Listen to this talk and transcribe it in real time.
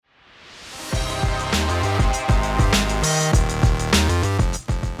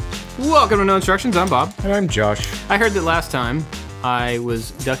Welcome to No Instructions. I'm Bob. And I'm Josh. I heard that last time I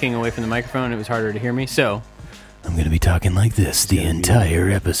was ducking away from the microphone and it was harder to hear me, so I'm going to be talking like this the entire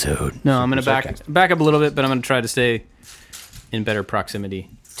episode. No, I'm going to back up a little bit, but I'm going to try to stay in better proximity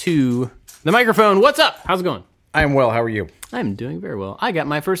to the microphone. What's up? How's it going? I'm well. How are you? I'm doing very well. I got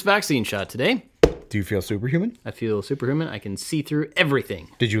my first vaccine shot today. Do you feel superhuman? I feel superhuman. I can see through everything.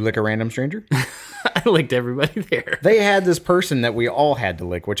 Did you lick a random stranger? I licked everybody there. They had this person that we all had to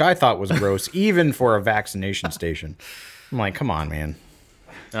lick, which I thought was gross, even for a vaccination station. I'm like, come on, man.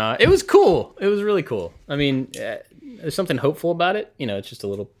 It was cool. It was really cool. I mean, there's something hopeful about it. You know, it's just a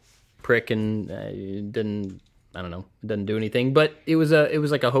little prick and it didn't, I don't know, it doesn't do anything. But it was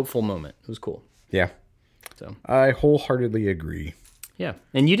like a hopeful moment. It was cool. Yeah. So I wholeheartedly agree. Yeah.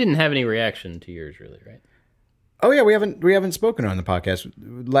 And you didn't have any reaction to yours, really, right? Oh yeah, we haven't spoken on the podcast.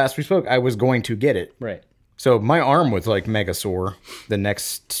 Last we spoke, I was going to get it. Right. So my arm was like mega sore the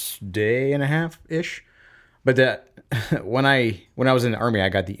next day and a half ish. But that when I was in the Army, I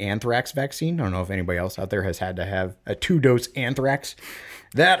got the anthrax vaccine. I don't know if anybody else out there has had to have a 2-dose anthrax.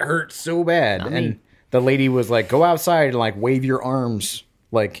 That hurt so bad. And the lady was like, "Go outside and like wave your arms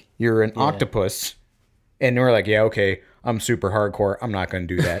like you're an octopus." And we're like, "Yeah, okay. I'm super hardcore. I'm not going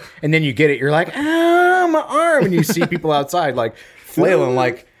to do that." And then you get it. You're like, "Ah, my arm." And you see people outside like flailing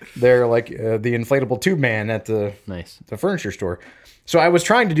like they're like the inflatable tube man at the furniture store. So I was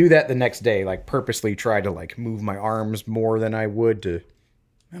trying to do that the next day, like purposely try to like move my arms more than I would to,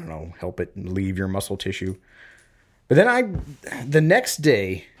 I don't know, help it leave your muscle tissue. But then the next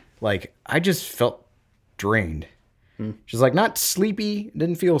day, like I just felt drained. Just like not sleepy,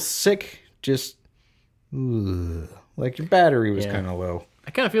 didn't feel sick, just like your battery was kind of low. I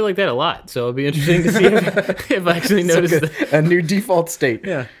kind of feel like that a lot, so it'll be interesting to see if I actually notice like a new default state.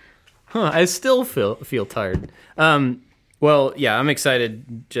 Yeah. I still feel tired. Well, yeah, I'm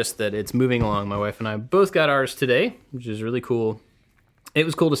excited just that it's moving along. My wife and I both got ours today, which is really cool. It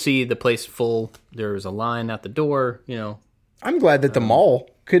was cool to see the place full. There was a line out the door, you know. I'm glad that the mall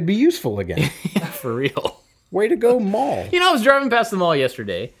could be useful again. Yeah, for real. Way to go, mall. You know, I was driving past the mall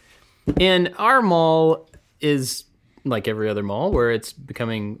yesterday, and our mall is like every other mall where it's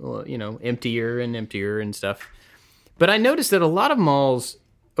becoming, you know, emptier and emptier and stuff. But I noticed that a lot of malls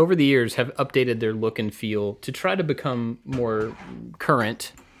over the years have updated their look and feel to try to become more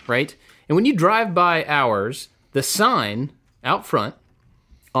current, right? And when you drive by ours, the sign out front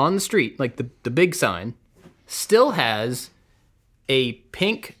on the street, like the big sign, still has a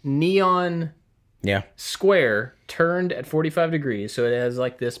pink neon square turned at 45 degrees. So it has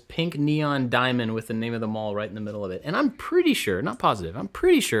like this pink neon diamond with the name of the mall right in the middle of it. And I'm pretty sure, not positive, I'm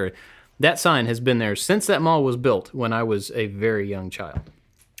pretty sure that sign has been there since that mall was built when I was a very young child.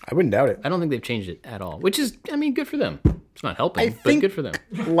 I wouldn't doubt it. I don't think they've changed it at all, which is, I mean, good for them. It's not helping, but good for them.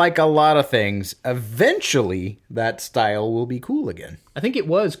 Like a lot of things, eventually that style will be cool again. I think it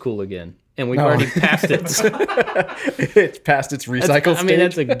was cool again, and we've already passed it. It's past its recycle stage. I mean,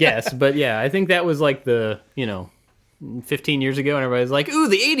 that's a guess, but yeah, I think that was like 15 years ago, and everybody's like, "Ooh,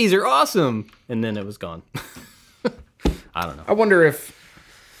 the 80s are awesome," and then it was gone. I don't know. I wonder if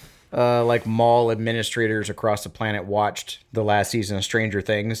like mall administrators across the planet watched the last season of Stranger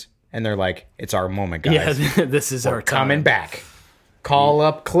Things, and they're like, "It's our moment, guys. Yeah, this is our time. Coming back. Call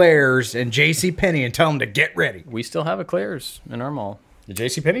up Claire's and JCPenney and tell them to get ready." We still have a Claire's in our mall. The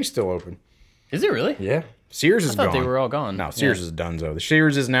JCPenney's still open. Is it really? Yeah. Sears is gone. I thought they were all gone. No, Sears is donezo. The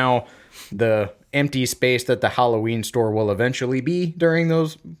Sears is now the empty space that the Halloween store will eventually be during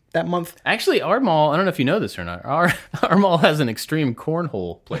that month. Actually, our mall, I don't know if you know this or not, our mall has an extreme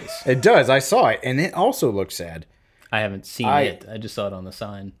cornhole place. It does. I saw it, and it also looks sad. I haven't seen it. I just saw it on the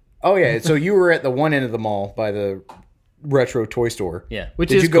sign. Oh, yeah. So you were at the one end of the mall by the retro toy store. Yeah.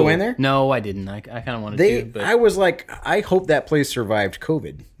 Did you go in there? No, I didn't. I kind of wanted to. But I was like, I hope that place survived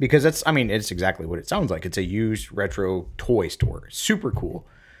COVID, because it's exactly what it sounds like. It's a used retro toy store. Super cool.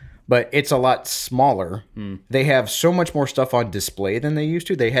 But it's a lot smaller. They have so much more stuff on display than they used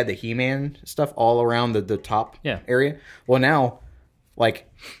to. They had the He-Man stuff all around the top area. Well, now, like,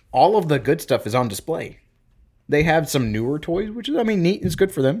 all of the good stuff is on display. They have some newer toys, which is, neat. It's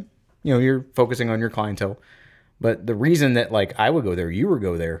good for them. You know, you're focusing on your clientele. But the reason that, like, I would go there, you would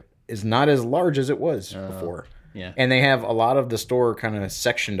go there, is not as large as it was before. Yeah. And they have a lot of the store kind of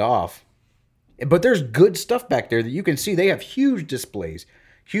sectioned off. But there's good stuff back there that you can see. They have huge displays.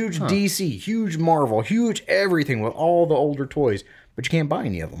 Huge DC, huge Marvel, huge everything with all the older toys. But you can't buy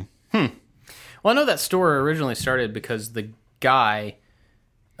any of them. Well, I know that store originally started because the guy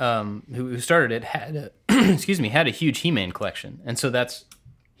who started it had had a huge He-Man collection. And so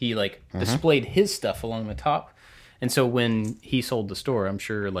he displayed his stuff along the top. And so when he sold the store, I'm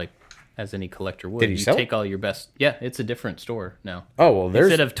sure as any collector would. Did he you sell take all your best. Yeah, it's a different store now. Oh, well, there's...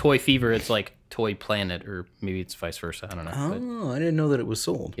 Instead of Toy Fever, it's like Toy Planet, or maybe it's vice versa. I don't know. Oh, I didn't know that it was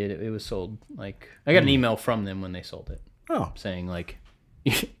sold. It was sold. Like, I got an email from them when they sold it. Oh. Saying, like,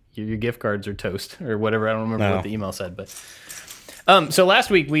 your gift cards are toast, or whatever. I don't remember what the email said, but... So last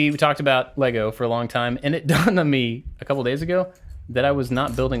week we talked about Lego for a long time, and it dawned on me a couple days ago that I was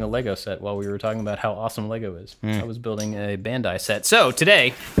not building a Lego set while we were talking about how awesome Lego is. I was building a Bandai set. So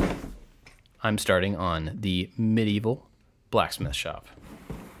today, I'm starting on the Medieval Blacksmith Shop.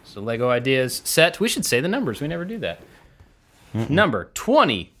 So Lego Ideas set. We should say the numbers. We never do that. Number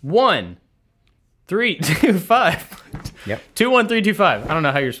 21325. Yep. 21325. I don't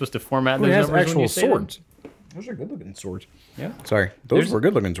know how you're supposed to format those numbers when actual you say them. swords. Those are good-looking swords. Yeah. Sorry. Those were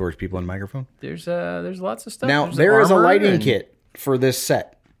good-looking swords, people on the microphone. There's lots of stuff. Now, There's there is a armor lighting and- kit for this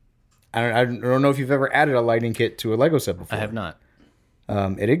set. I don't know if you've ever added a lighting kit to a Lego set before. I have not.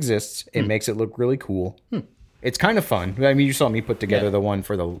 It exists. It makes it look really cool. It's kind of fun. I mean, you saw me put together the one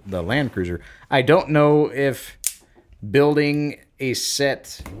for the Land Cruiser. I don't know if building a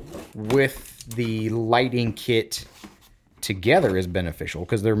set with the lighting kit together is beneficial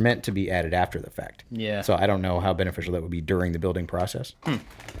because they're meant to be added after the fact. Yeah. So I don't know how beneficial that would be during the building process.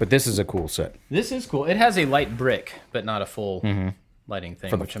 But this is a cool set. This is cool. It has a light brick, but not a full lighting thing.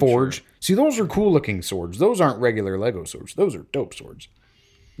 For the which I'm forge. sure- See, those are cool looking swords. Those aren't regular Lego swords. Those are dope swords.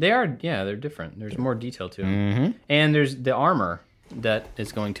 They are, yeah, they're different. There's more detail to them. And there's the armor that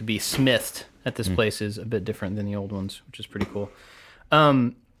is going to be smithed at this place is a bit different than the old ones, which is pretty cool.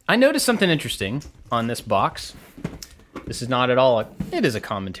 I noticed something interesting on this box. This is not at all, it is a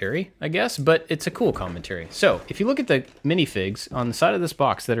commentary, I guess, but it's a cool commentary. So if you look at the minifigs on the side of this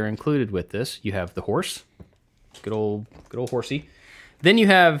box that are included with this, you have the horse, good old horsey. Then you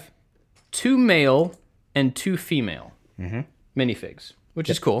have 2 male and 2 female minifigs, which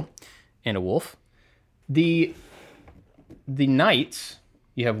is cool, and a wolf. The knights,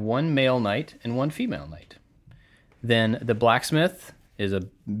 you have 1 male knight and 1 female knight. Then the blacksmith is a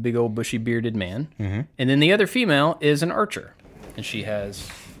big old bushy bearded man, and then the other female is an archer, and she has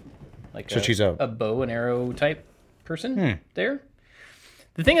like she's a bow and arrow type person there.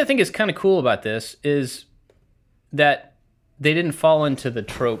 The thing I think is kind of cool about this is that they didn't fall into the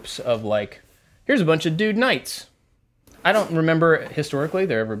tropes of like, here's a bunch of dude knights. I don't remember historically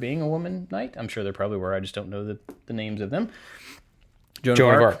there ever being a woman knight. I'm sure there probably were. I just don't know the names of them. Joan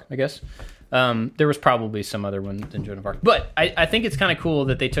of Arc, I guess. There was probably some other one than Joan of Arc. But I think it's kind of cool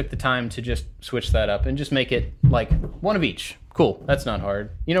that they took the time to just switch that up and just make it like one of each. Cool. That's not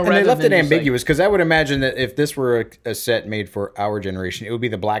hard. You know, And they left it than just, ambiguous because I would imagine that if this were a set made for our generation, it would be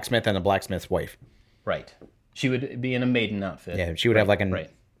the blacksmith and the blacksmith's wife. Right. She would be in a maiden outfit. Yeah, she would have like an, right.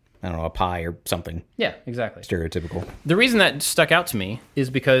 I don't know, a pie or something Yeah, exactly. stereotypical. The reason that stuck out to me is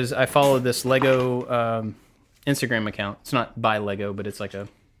because I follow this Lego Instagram account. It's not by Lego, but it's like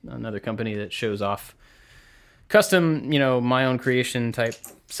another company that shows off custom, my own creation type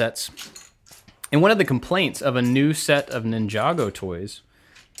sets. And one of the complaints of a new set of Ninjago toys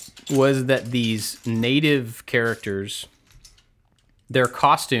was that these native characters, their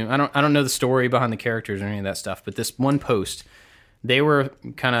costume, I don't know the story behind the characters or any of that stuff, but this one post, they were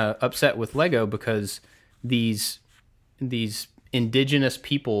kind of upset with Lego because these indigenous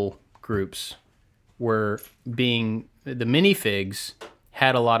people groups were being, the minifigs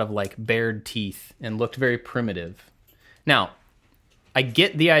had a lot of like bared teeth and looked very primitive. Now, I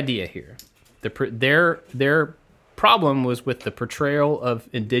get the idea here. Their problem was with the portrayal of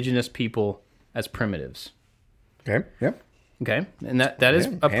indigenous people as primitives. Okay, yep. Okay, and that is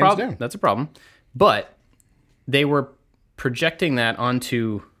Yeah, a hands problem. down. That's a problem. But they were projecting that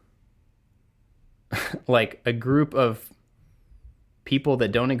onto like a group of people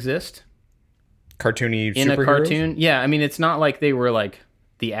that don't exist Cartoony in superheroes? a cartoon. Yeah, I mean, it's not like they were like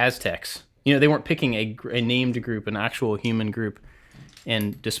the Aztecs. They weren't picking a named group, an actual human group,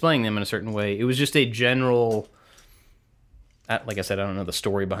 and displaying them in a certain way. It was just a general. Like I said, I don't know the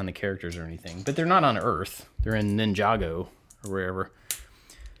story behind the characters or anything, but they're not on Earth. They're in Ninjago or wherever.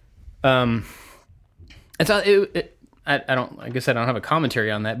 It's not. I don't. I guess I don't have a commentary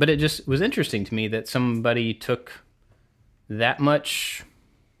on that, but it just was interesting to me that somebody took that much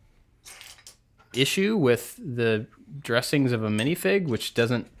issue with the dressings of a minifig, which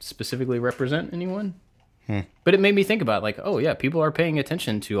doesn't specifically represent anyone. But it made me think about like, oh yeah, people are paying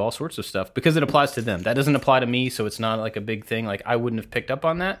attention to all sorts of stuff because it applies to them. That doesn't apply to me, so it's not like a big thing. Like I wouldn't have picked up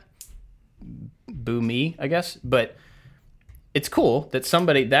on that. Boo me, I guess. But it's cool that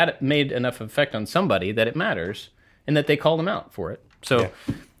somebody that made enough effect on somebody that it matters and that they called them out for it. So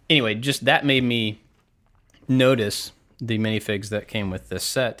anyway, just that made me notice the minifigs that came with this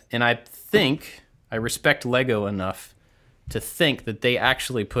set, and I think I respect Lego enough to think that they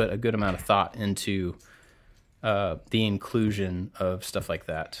actually put a good amount of thought into the inclusion of stuff like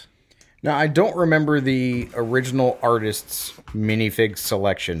that. Now, I don't remember the original artist's minifig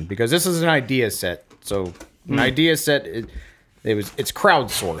selection because this is an idea set. So, an idea set, it's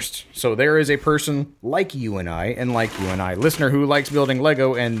crowdsourced. So, there is a person like you and I, listener who likes building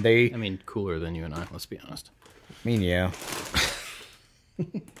Lego, and they. I mean, cooler than you and I. Let's be honest. I mean, yeah.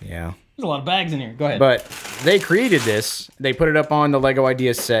 Yeah. There's a lot of bags in here. Go ahead. But they created this. They put it up on the Lego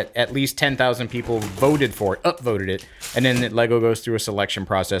Ideas set. At least 10,000 people voted for it, upvoted it. And then Lego goes through a selection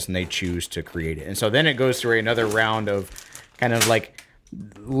process and they choose to create it. And so then it goes through another round of kind of like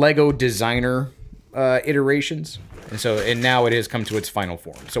Lego designer iterations. And now it has come to its final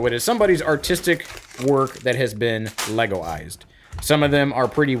form. So it is somebody's artistic work that has been Legoized. Some of them are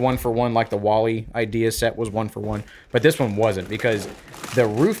pretty one-for-one, like the Wall-E idea set was one-for-one. But this one wasn't, because the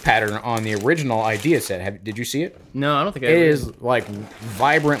roof pattern on the original idea set, did you see it? No, I don't think I It ever is, like,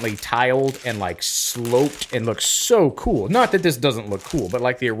 vibrantly tiled and, like, sloped and looks so cool. Not that this doesn't look cool, but,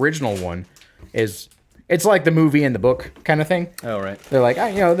 like, the original one is... It's like the movie and the book kind of thing. Oh, right. They're like,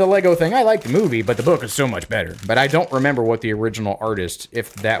 the Lego thing, I like the movie, but the book is so much better. But I don't remember what the original artist,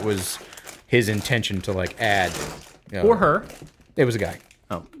 if that was his intention to, like, add... Or her. It was a guy.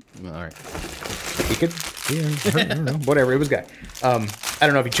 Oh, all right. He could, I don't know, whatever. It was a guy. I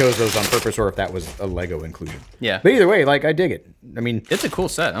don't know if he chose those on purpose or if that was a Lego inclusion. Yeah. But either way, like, I dig it. I mean, It's a cool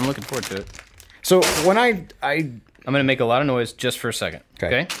set. I'm looking forward to it. so when I'm going to make a lot of noise just for a second.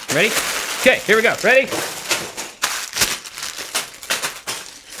 Okay. Okay? Ready? Okay, here we go. Ready?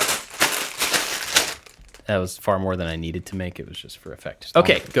 That was far more than I needed to make. It was just for effect.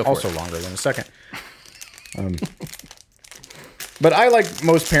 Okay, go for also it. longer than a second. But I, like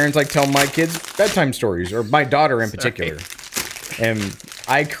most parents, like tell my kids bedtime stories, or my daughter in particular. And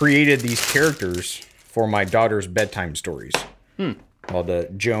I created these characters for my daughter's bedtime stories called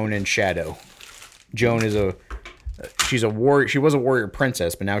Joan and Shadow. Joan is she's a warrior. She was a warrior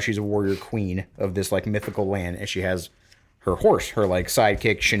princess, but now she's a warrior queen of this like mythical land, and she has her horse, her like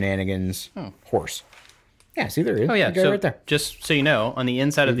sidekick shenanigans horse. Yeah, see there it is. Oh, yeah. You got it So, right there. just so you know, on the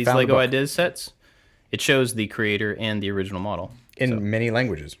inside of these found the Lego book. Ideas sets, it shows the creator and the original model. In many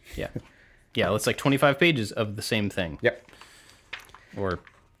languages. Yeah. Yeah, it's like 25 pages of the same thing. Yep. Or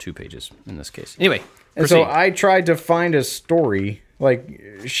 2 pages in this case. Anyway, And so proceed. I tried to find a story. Like,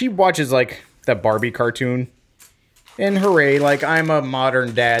 she watches, like, that Barbie cartoon. And hooray, like, I'm a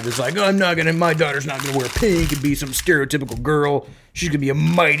modern dad that's like, my daughter's not gonna wear pink and be some stereotypical girl. She's gonna be a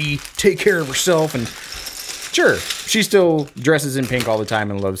mighty, take care of herself. And sure, she still dresses in pink all the time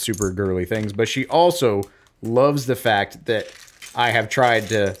and loves super girly things. But she also loves the fact that I have tried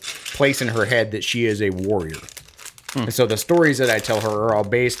to place in her head that she is a warrior. And so the stories that I tell her are all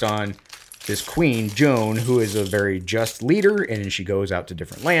based on this queen, Joan, who is a very just leader, and she goes out to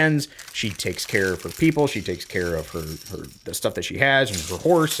different lands. She takes care of her people. She takes care of the stuff that she has and her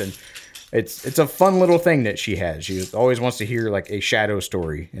horse. And it's a fun little thing that she has. She always wants to hear like a shadow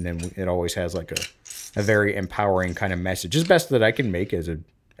story, and then it always has like a very empowering kind of message. As best that I can make as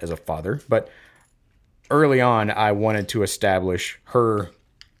a father, but early on, I wanted to establish her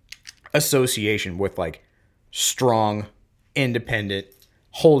association with like strong, independent,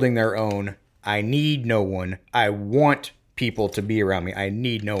 holding their own. I need no one. I want people to be around me. I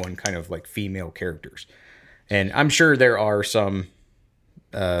need no one kind of like female characters. And I'm sure there are some,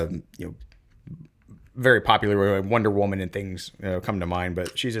 very popular Wonder Woman and things come to mind,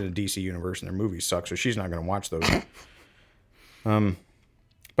 but she's in a DC universe and their movies suck, so she's not going to watch those.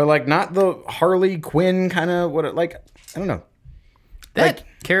 But like not the Harley Quinn kind of I don't know. that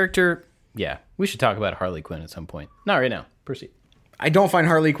character, yeah, we should talk about Harley Quinn at some point. Not right now. Proceed. I don't find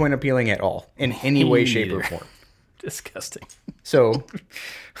Harley Quinn appealing at all in any way, shape, or neither. form. Disgusting. So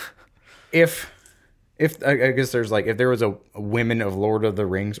if I guess there's like if there was a Women of Lord of the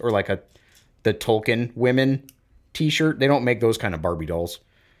Rings or like the Tolkien women t-shirt, they don't make those kind of Barbie dolls.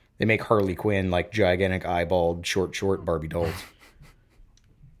 They make Harley Quinn like gigantic eyeballed short Barbie dolls.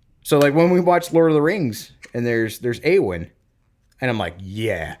 So like when we watch Lord of the Rings and there's Éowyn, and I'm like,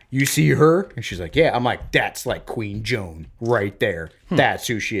 yeah, you see her? And she's like, yeah. I'm like, that's like Queen Joan right there. That's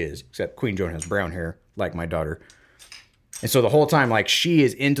who she is. Except Queen Joan has brown hair like my daughter. And so the whole time, like, she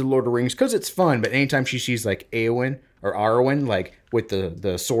is into Lord of the Rings because it's fun. But anytime she sees like Éowyn or Arwen, like with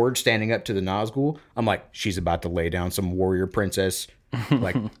the sword standing up to the Nazgul, I'm like, she's about to lay down some warrior princess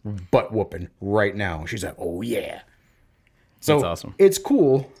like butt whooping right now. She's like, oh yeah. So That's awesome. It's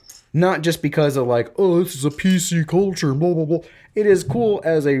cool. Not just because of like, oh, this is a PC culture, blah, blah, blah. It is cool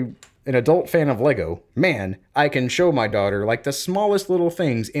as a an adult fan of Lego, man, I can show my daughter like the smallest little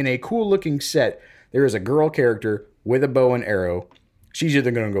things in a cool looking set. There is a girl character with a bow and arrow. She's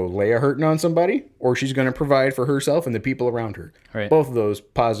either going to go lay a hurting on somebody, or she's going to provide for herself and the people around her. Right. Both of those,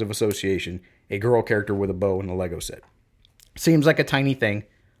 positive association. A girl character with a bow and a Lego set. Seems like a tiny thing.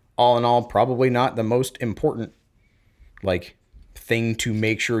 All in all, probably not the most important, like, thing to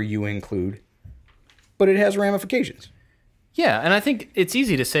make sure you include. But it has ramifications. Yeah, and I think it's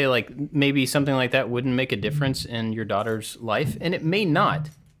easy to say, like, maybe something like that wouldn't make a difference in your daughter's life, and it may not,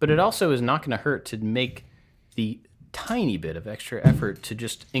 but it also is not going to hurt to make the tiny bit of extra effort to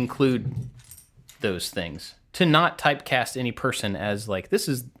just include those things, to not typecast any person as, like, this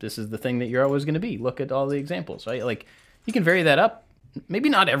is the thing that you're always going to be. Look at all the examples, right? Like, you can vary that up, maybe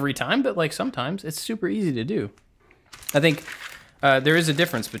not every time, but, like, sometimes it's super easy to do. I think there is a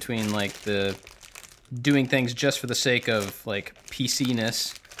difference between, like, the doing things just for the sake of, like,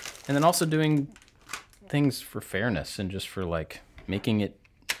 PC-ness, and then also doing things for fairness and just for, like, making it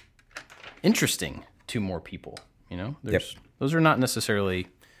interesting to more people, you know? Those are not necessarily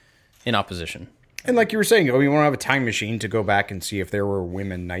in opposition. And like you were saying, we want to have a time machine to go back and see if there were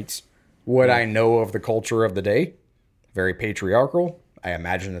women knights. What I know of the culture of the day, very patriarchal. I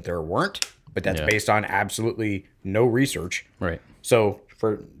imagine that there weren't, but that's based on absolutely no research. Right. So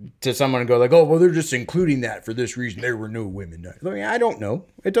to someone to go like, oh, well, they're just including that for this reason. There were no women knights. I mean, I don't know.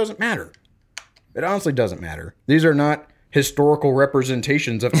 It doesn't matter. It honestly doesn't matter. These are not historical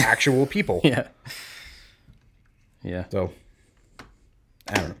representations of actual people. Yeah. Yeah. So,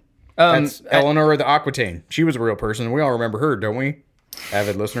 I don't know. That's Eleanor the Aquitaine. She was a real person. We all remember her, don't we?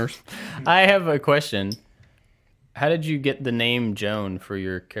 Avid listeners. I have a question. How did you get the name Joan for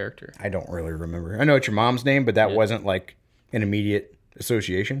your character? I don't really remember. I know it's your mom's name, but that wasn't like an immediate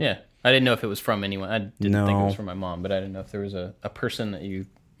association. Yeah. I didn't know if it was from anyone. I didn't think it was from my mom, but I didn't know if there was a person that you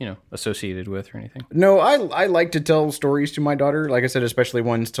associated with or anything. No, I like to tell stories to my daughter. Like I said, especially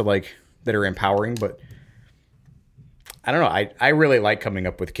ones to like that are empowering, but I don't know. I really like coming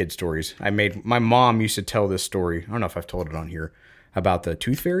up with kid stories. My mom used to tell this story. I don't know if I've told it on here about the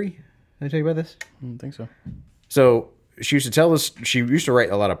Tooth Fairy. Did I tell you about this? I don't think so. So she used to tell this. She used to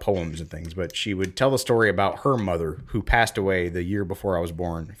write a lot of poems and things, but she would tell the story about her mother who passed away the year before I was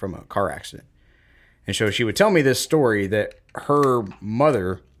born from a car accident. And so she would tell me this story that her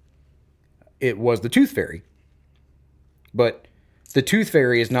mother, it was the Tooth Fairy. But the Tooth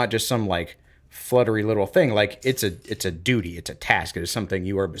Fairy is not just some like fluttery little thing. Like it's a duty, it's a task, it is something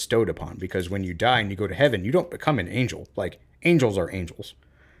you are bestowed upon, because when you die and you go to heaven, you don't become an angel. Like angels are angels.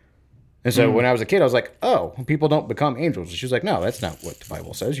 And so when I was a kid, I was like, oh, people don't become angels. And she was like, no, that's not what the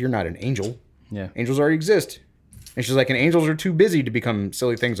Bible says. You're not an angel. Yeah. Angels already exist. And she's like, and angels are too busy to become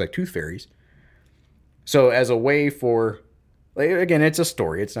silly things like tooth fairies. So as a way for, like, again, it's a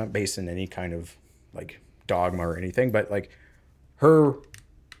story. It's not based in any kind of like dogma or anything, but like her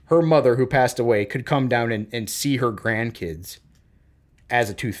mother who passed away could come down and see her grandkids as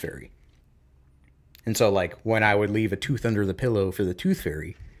a tooth fairy. And so like when I would leave a tooth under the pillow for the tooth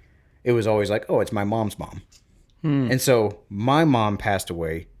fairy, it was always like, oh, it's my mom's mom. And so my mom passed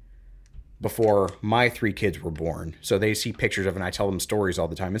away before my 3 kids were born. So they see pictures of it and I tell them stories all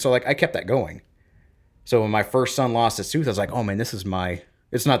the time. And so like I kept that going. So when my first son lost his tooth, I was like, oh man, this is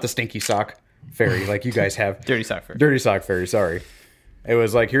it's not the stinky sock fairy like you guys have. Dirty sock fairy. Dirty sock fairy, sorry. It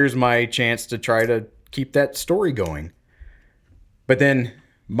was like, here's my chance to try to keep that story going. But then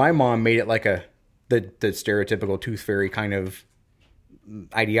my mom made it like the stereotypical tooth fairy kind of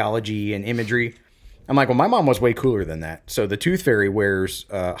ideology and imagery. I'm like, well, my mom was way cooler than that. So the tooth fairy wears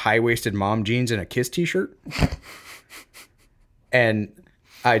high-waisted mom jeans and a Kiss t-shirt. And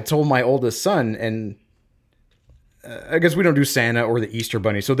I told my oldest son, and I guess we don't do Santa or the Easter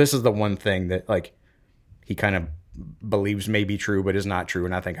Bunny. So this is the one thing that like he kind of believes may be true, but is not true.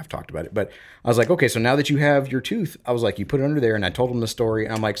 And I think I've talked about it. But I was like, okay, so now that you have your tooth, I was like, you put it under there. And I told him the story.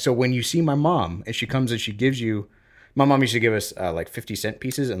 And I'm like, so when you see my mom and she comes and she gives you, my mom used to give us like 50-cent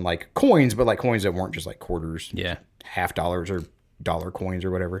pieces and like coins, but like coins that weren't just like quarters, Yeah. $50 or dollar coins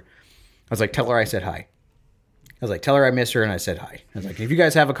or whatever. I was like, tell her I said hi. I was like, tell her I miss her and I said hi. I was like, if you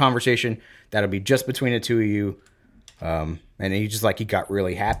guys have a conversation, that'll be just between the two of you. And he just like, he got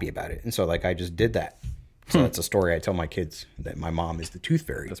really happy about it. And so like, I just did that. So that's a story I tell my kids, that my mom is the tooth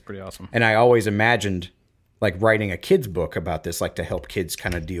fairy. That's pretty awesome. And I always imagined like writing a kid's book about this, like to help kids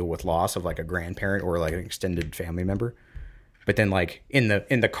kind of deal with loss of like a grandparent or like an extended family member. But then like in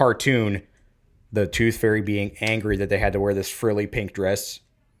the cartoon, the tooth fairy being angry that they had to wear this frilly pink dress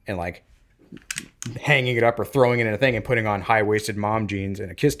and like hanging it up or throwing it in a thing and putting on high-waisted mom jeans and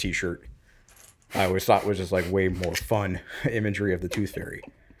a Kiss t-shirt, I always thought was just like way more fun imagery of the tooth fairy.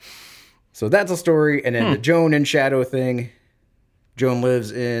 So that's a story. And then the Joan and Shadow thing. Joan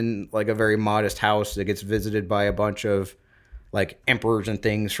lives in like a very modest house that gets visited by a bunch of like emperors and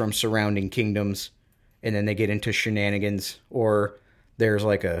things from surrounding kingdoms. And then they get into shenanigans, or there's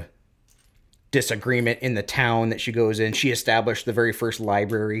like a disagreement in the town that she goes in. She established the very first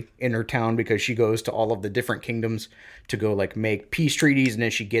library in her town because she goes to all of the different kingdoms to go like make peace treaties, and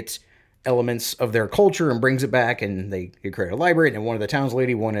then she gets elements of their culture and brings it back, and they create a library. And one of the town's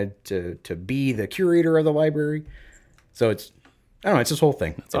lady wanted to be the curator of the library. So it's, I don't know, it's this whole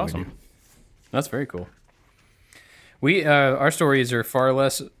thing. That's awesome. That's very cool. We our stories are far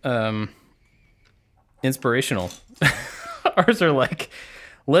less inspirational. Ours are like,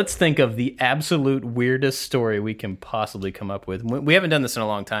 let's think of the absolute weirdest story we can possibly come up with. We haven't done this in a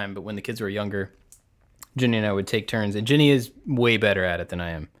long time, but when the kids were younger, Jenny and I would take turns, and Jenny is way better at it than I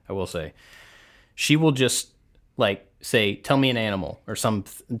am, I will say. She will just like say, tell me an animal, or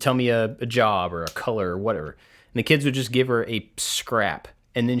tell me a job or a color or whatever. And the kids would just give her a scrap,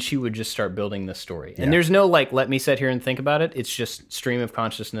 and then she would just start building the story. And there's no like, let me sit here and think about it. It's just stream of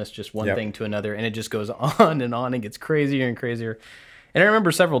consciousness, just one thing to another, and it just goes on and gets crazier and crazier. And I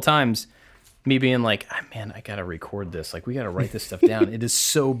remember several times me being like, oh, man, I got to record this. Like, we got to write this stuff down. It is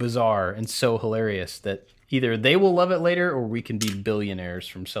so bizarre and so hilarious that either they will love it later or we can be billionaires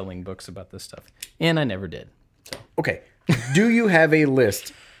from selling books about this stuff. And I never did. So. Okay. Do you have a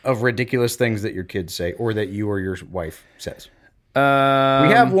list of ridiculous things that your kids say or that you or your wife says? We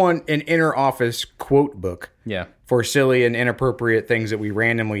have an inner office quote book for silly and inappropriate things that we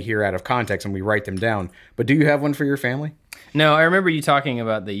randomly hear out of context, and we write them down. But do you have one for your family? No, I remember you talking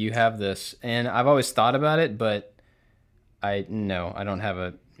about that you have this, and I've always thought about it, but I don't have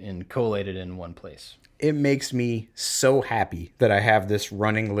it collated in one place. It makes me so happy that I have this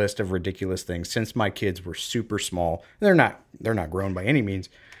running list of ridiculous things since my kids were super small. They're not grown by any means,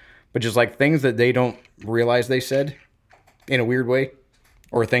 but just like things that they don't realize they said in a weird way,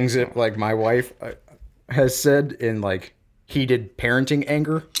 or things that like my wife has said in like heated parenting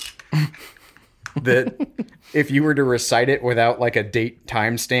anger that if you were to recite it without like a date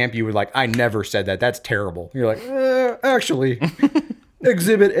time stamp, you would like, I never said that. That's terrible. You're like, actually,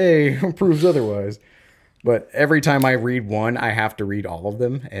 Exhibit A proves otherwise. But every time I read one, I have to read all of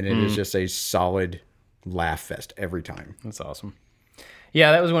them, and it is just a solid laugh fest every time. That's awesome.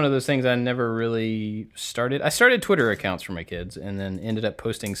 Yeah, that was one of those things I never really started. I started Twitter accounts for my kids, and then ended up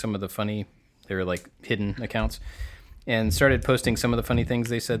posting some of the funny, they were like hidden accounts, and started posting some of the funny things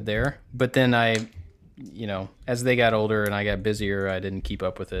they said there. But then I, as they got older and I got busier, I didn't keep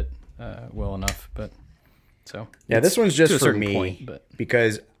up with it well enough. But so yeah, this one's just for me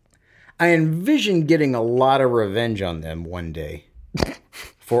because I envision getting a lot of revenge on them one day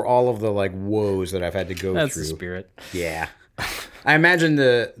for all of the like woes that I've had to go through. That's the spirit. Yeah. I imagine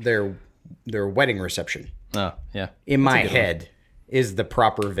their wedding reception. Oh, yeah. In my head is the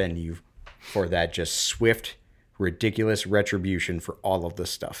proper venue for that just swift, ridiculous retribution for all of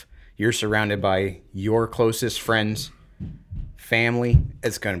this stuff. You're surrounded by your closest friends, family.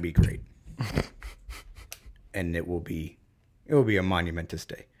 It's going to be great. And it will be a monumentous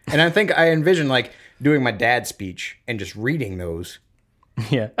day. And I think I envision like doing my dad's speech and just reading those.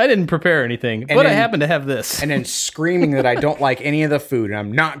 Yeah, I didn't prepare anything, but I happen to have this. And then screaming that I don't like any of the food and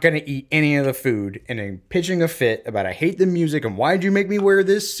I'm not going to eat any of the food, and then pitching a fit about I hate the music and why'd you make me wear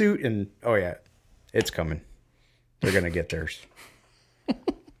this suit? And oh yeah, it's coming. They're going to get theirs.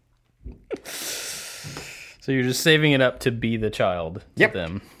 So you're just saving it up to be the child to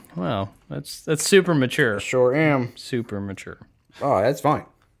them. Wow, that's super mature. Sure am. Super mature. Oh, that's fine.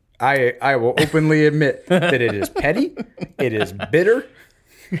 I will openly admit that it is petty, it is bitter,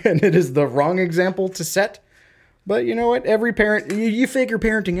 and it is the wrong example to set. But you know what? Every parent, you figure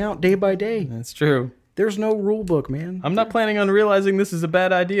parenting out day by day. That's true. There's no rule book, man. I'm not planning on realizing this is a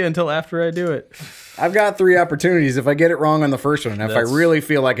bad idea until after I do it. I've got 3 opportunities. If I get it wrong on the first one, if I really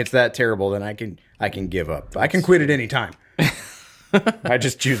feel like it's that terrible, then I can give up. I can quit at any time. I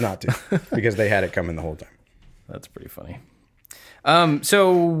just choose not to because they had it coming the whole time. That's pretty funny.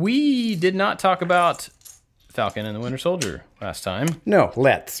 So we did not talk about Falcon and the Winter Soldier last time. No,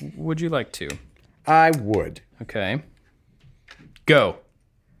 let's. Would you like to? I would. Okay. Go.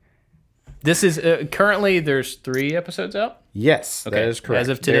 This is currently there's 3 episodes out. Yes, that is correct. As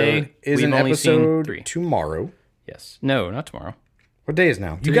of today, there is we've an only episode seen 3. Tomorrow. Yes. No, not tomorrow. What day is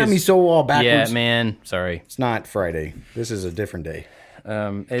now? You got me so all backwards. Yeah, man. Sorry. It's not Friday. This is a different day.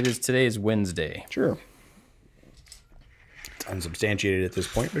 Today is Wednesday. Sure. It's unsubstantiated at this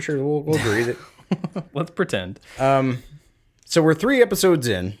point, but sure, we'll agree that. Let's pretend. So we're 3 episodes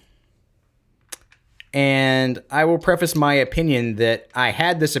in. And I will preface my opinion that I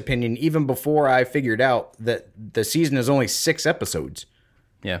had this opinion even before I figured out that the season is only 6 episodes.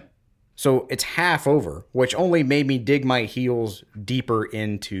 Yeah. So it's half over, which only made me dig my heels deeper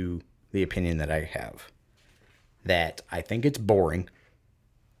into the opinion that I have. That I think it's boring.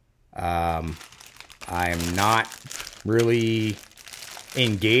 I'm not really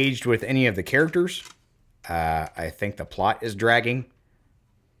engaged with any of the characters. I think the plot is dragging.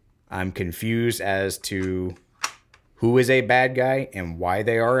 I'm confused as to who is a bad guy and why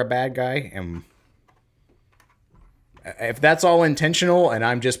they are a bad guy. And if that's all intentional and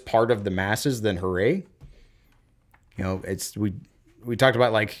I'm just part of the masses, then hooray. You know, we talked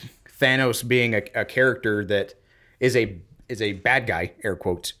about like Thanos being a character that is a bad guy, air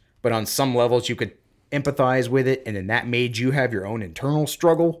quotes, but on some levels you could empathize with it, and then that made you have your own internal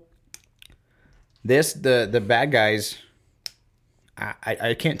struggle. The bad guys,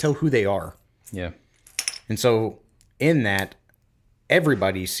 I can't tell who they are. Yeah. And so in that,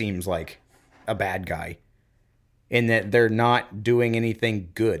 everybody seems like a bad guy in that they're not doing anything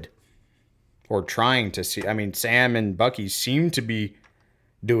good or trying to see. I mean, Sam and Bucky seem to be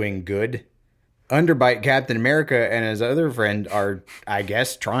doing good. Underbite Captain America and his other friend are, I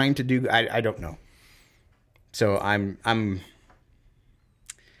guess, trying to do. I don't know. So I'm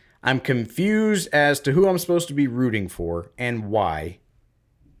confused as to who I'm supposed to be rooting for and why.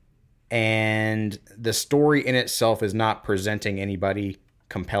 And the story in itself is not presenting anybody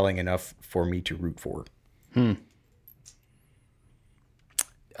compelling enough for me to root for.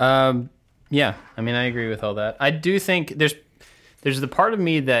 Yeah, I mean, I agree with all that. I do think there's the part of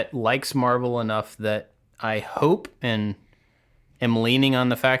me that likes Marvel enough that I hope and am leaning on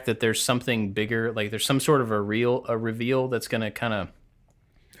the fact that there's something bigger, like there's some sort of a reveal that's going to kind of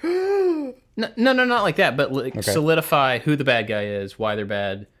no, not like that, but like solidify who the bad guy is, why they're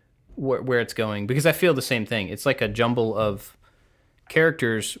bad, where it's going. Because I feel the same thing. It's like a jumble of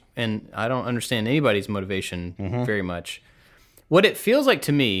characters, and I don't understand anybody's motivation very much. What it feels like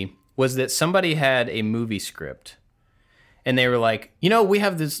to me was that somebody had a movie script, and they were like, we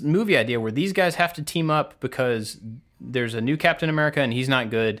have this movie idea where these guys have to team up because there's a new Captain America and he's not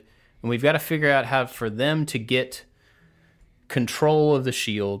good, and we've got to figure out how for them to get control of the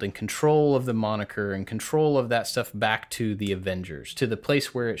shield and control of the moniker and control of that stuff back to the Avengers, to the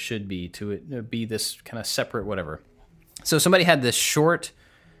place where it should be, to it be this kind of separate whatever. So somebody had this short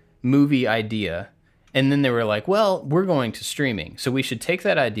movie idea, and then they were like, well, we're going to streaming, so we should take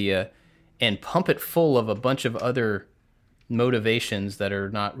that idea and pump it full of a bunch of other motivations that are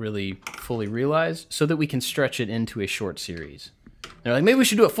not really fully realized so that we can stretch it into a short series. They're like, maybe we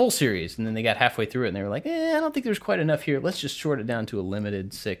should do a full series. And then they got halfway through it and they were like, I don't think there's quite enough here. Let's just short it down to a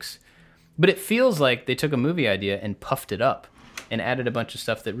limited 6. But it feels like they took a movie idea and puffed it up and added a bunch of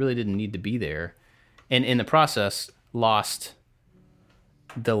stuff that really didn't need to be there. And in the process, lost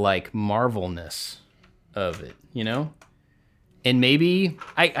the like Marvelness of it, And maybe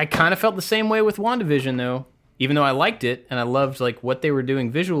I kind of felt the same way with WandaVision though, even though I liked it and I loved like what they were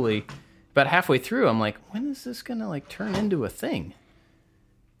doing visually. About halfway through, I'm like, when is this gonna like turn into a thing?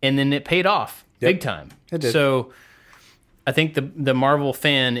 And then it paid off big time. It did. So I think the Marvel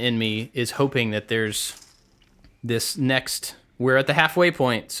fan in me is hoping that there's this next. We're at the halfway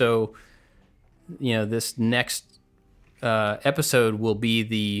point, so this next episode will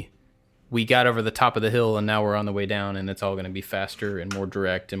be we got over the top of the hill and now we're on the way down, and it's all going to be faster and more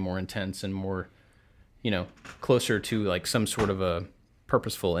direct and more intense and more, closer to like some sort of a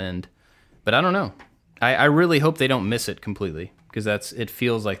purposeful end. But I don't know. I really hope they don't miss it completely, because it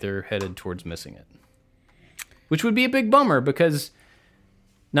feels like they're headed towards missing it. Which would be a big bummer, because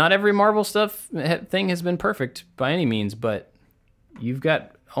not every Marvel thing has been perfect by any means, but you've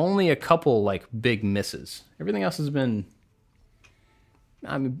got only a couple like big misses. Everything else has been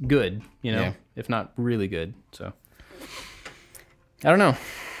good, if not really good. So I don't know.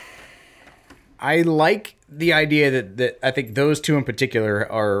 I like the idea that I think those two in particular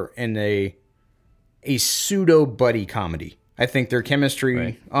are in a pseudo buddy comedy. I think their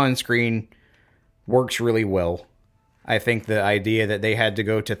chemistry on screen works really well. I think the idea that they had to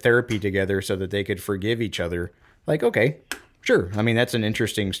go to therapy together so that they could forgive each other, like, okay, sure. I mean, that's an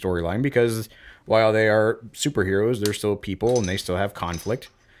interesting storyline, because while they are superheroes, they're still people and they still have conflict.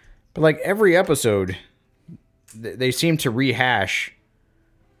 But like every episode, they seem to rehash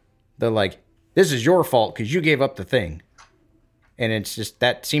the like, this is your fault because you gave up the thing. And it's just,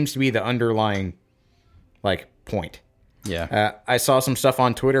 that seems to be the underlying, like, point. Yeah. I saw some stuff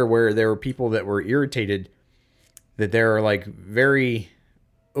on Twitter where there were people that were irritated that there are, like, very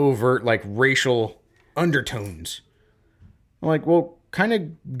overt, like, racial undertones. I'm like, well, kind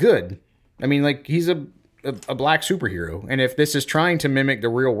of good. I mean, like, he's a black superhero. And if this is trying to mimic the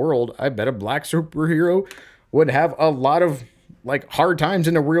real world, I bet a black superhero would have a lot of, like, hard times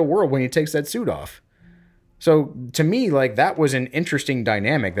in the real world when he takes that suit off. So to me, like, that was an interesting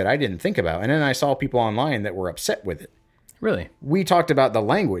dynamic that I didn't think about. And then I saw people online that were upset with it. Really? We talked about the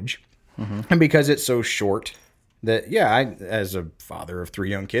language, and because it's so short that, yeah, I, as a father of 3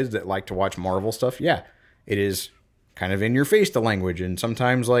 young kids that like to watch Marvel stuff, yeah, it is kind of in your face, the language, and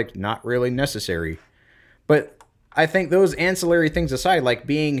sometimes, like, not really necessary. But I think those ancillary things aside, like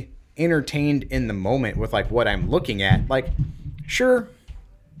being entertained in the moment with, like, what I'm looking at, like, sure,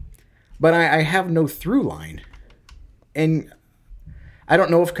 but I have no through line. And I don't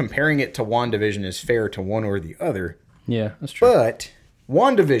know if comparing it to WandaVision is fair to one or the other. Yeah, that's true. But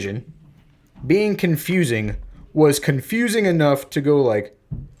WandaVision being confusing was confusing enough to go like,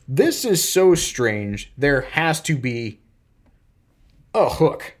 this is so strange. There has to be a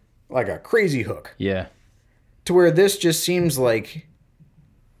hook, like a crazy hook. Yeah. To where this just seems like,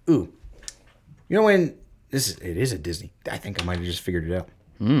 ooh, you know when it is a Disney. I think I might have just figured it out.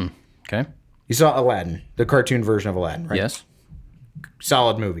 Okay. You saw Aladdin, the cartoon version of Aladdin, right? Yes.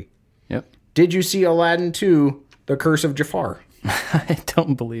 Solid movie. Yep. Did you see Aladdin 2, The Curse of Jafar? I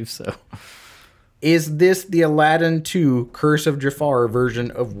don't believe so. Is this the Aladdin 2 Curse of Jafar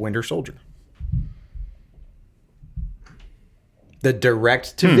version of Winter Soldier? The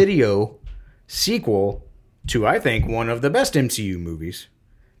direct-to-video sequel to, I think, one of the best MCU movies.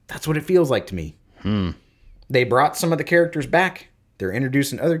 That's what it feels like to me. They brought some of the characters back. They're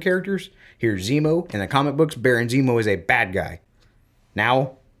introducing other characters. Here's Zemo. In the comic books, Baron Zemo is a bad guy.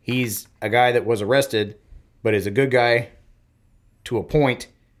 Now, he's a guy that was arrested, but is a good guy to a point.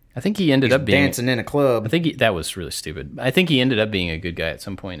 I think he ended up being dancing in a club. I think that was really stupid. I think he ended up being a good guy at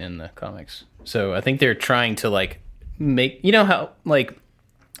some point in the comics. So I think they're trying to, like, make, you know how, like,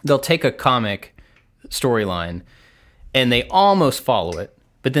 they'll take a comic storyline and they almost follow it,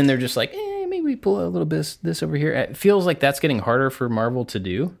 but then they're just like, maybe we pull a little bit this over here. It feels like that's getting harder for Marvel to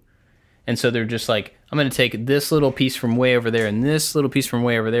do. And so they're just like, I'm going to take this little piece from way over there and this little piece from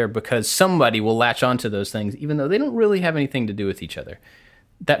way over there because somebody will latch onto those things, even though they don't really have anything to do with each other.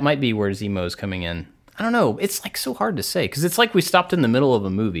 That might be where Zemo's coming in. I don't know. It's, like, so hard to say because it's like we stopped in the middle of a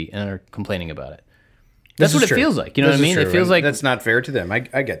movie and are complaining about it. That's what it feels like. You know what I mean? It feels like that's not fair to them. I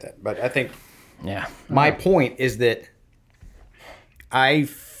get that. But I think my point is that I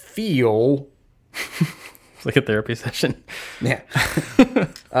feel like a therapy session. Yeah.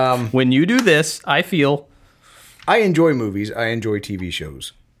 When you do this, I feel I enjoy movies. I enjoy TV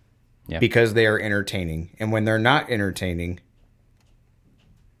shows. Yeah. Because they are entertaining. And when they're not entertaining,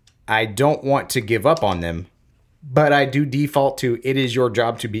 I don't want to give up on them, but I do default to it is your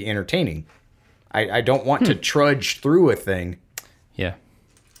job to be entertaining. I don't want to trudge through a thing. Yeah.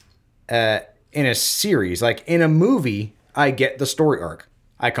 In a series. Like, in a movie, I get the story arc.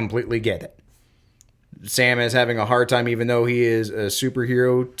 I completely get it. Sam is having a hard time, even though he is a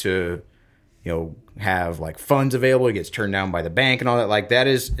superhero, to, you know, have, like, funds available. He gets turned down by the bank and all that. Like, that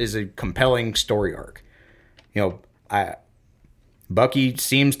is a compelling story arc. You know, Bucky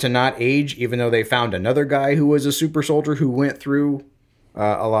seems to not age, even though they found another guy who was a super soldier who went through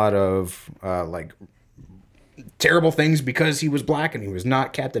a lot of, like, terrible things because he was black and he was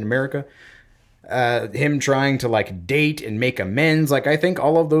not Captain America. Him trying to, like, date and make amends. Like, I think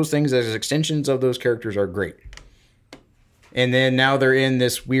all of those things as extensions of those characters are great. And then now they're in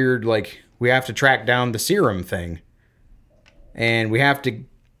this weird, like, we have to track down the serum thing. And we have to,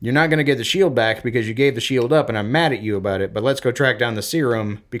 you're not going to get the shield back because you gave the shield up and I'm mad at you about it, but let's go track down the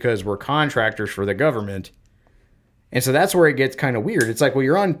serum because we're contractors for the government. And so that's where it gets kind of weird. It's like, well,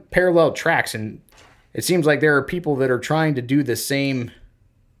 you're on parallel tracks and it seems like there are people that are trying to do the same.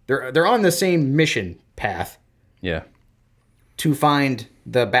 They're on the same mission path. Yeah. To find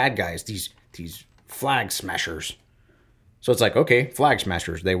the bad guys, these flag smashers. So it's like, okay, flag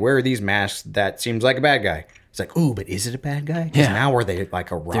smashers. They wear these masks. That seems like a bad guy. It's like, ooh, but is it a bad guy? Because now are they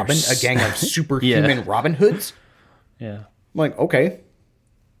like a gang of superhuman Robin Hoods? Yeah. I'm like, okay.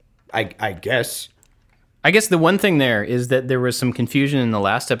 I guess. I guess the one thing there is that there was some confusion in the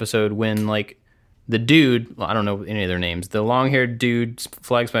last episode when, like, the dude, well, I don't know any of their names, the long-haired dude,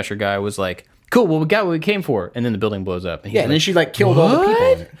 flag smasher guy was like, cool, well, we got what we came for. And then the building blows up. And and then she, like, killed all the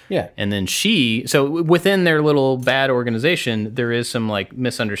people in it. Yeah. And then so within their little bad organization, there is some, like,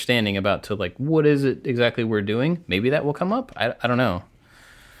 misunderstanding about what is it exactly we're doing? Maybe that will come up. I don't know.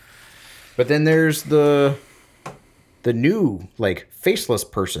 But then there's the new, like, faceless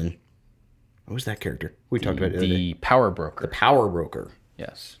person. What was that character? We talked about it the other day. The power broker. The power broker.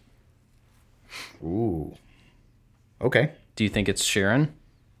 Yes. Ooh. Okay. Do you think it's Sharon?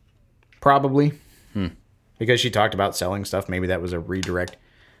 probably. Because she talked about selling stuff. Maybe that was a redirect.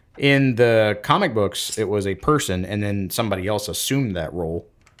 In the comic books, it was a person, and then somebody else assumed that role.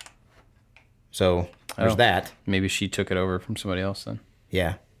 So there's that. Maybe she took it over from somebody else then.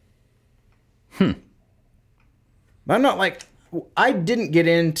 Yeah. But I'm not like... I didn't get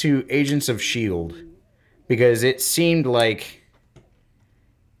into Agents of S.H.I.E.L.D. because it seemed like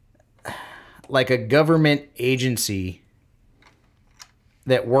a government agency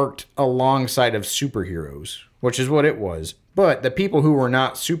that worked alongside of superheroes, which is what it was. But the people who were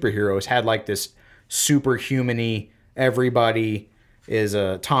not superheroes had like this superhuman-y, everybody is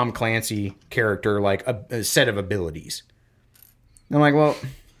a Tom Clancy character, like a set of abilities. And I'm like, well,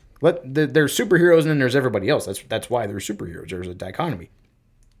 there's superheroes and then there's everybody else. That's why there's superheroes. There's a dichotomy.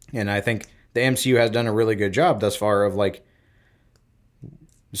 And I think the MCU has done a really good job thus far of like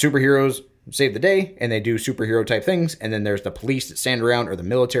superheroes save the day and they do superhero type things, and then there's the police that stand around, or the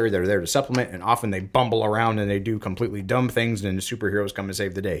military that are there to supplement, and often they bumble around and they do completely dumb things, and then the superheroes come and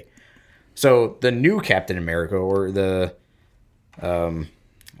save the day. So the new Captain America, or the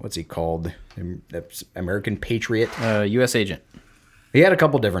what's he called, American Patriot, U.S. agent. He had a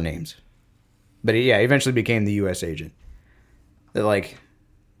couple different names, but he eventually became the U.S. agent. That like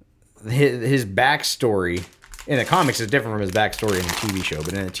his backstory in the comics is different from his backstory in the TV show,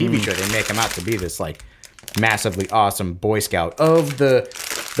 but in the TV show they make him out to be this like massively awesome Boy Scout of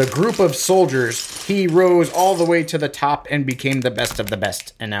the group of soldiers. He rose all the way to the top and became the best of the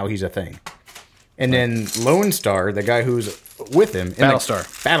best, and now he's a thing. And then Lone Star, the guy who's with him,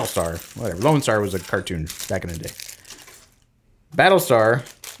 Battlestar, whatever. Lone Star was a cartoon back in the day. Battlestar,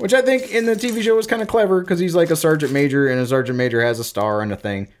 which I think in the TV show was kind of clever because he's like a sergeant major, and a sergeant major has a star and a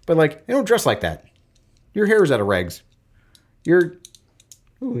thing, but like they don't dress like that. Your hair is out of rags.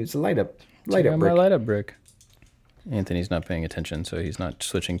 It's a light up brick. My light up brick. Anthony's not paying attention, so he's not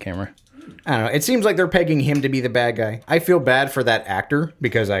switching camera. I don't know. It seems like they're pegging him to be the bad guy. I feel bad for that actor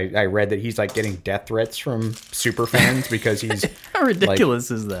because I read that he's like getting death threats from super fans because he's... How ridiculous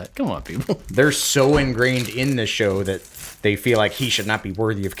is that? Come on, people. They're so ingrained in the show that they feel like he should not be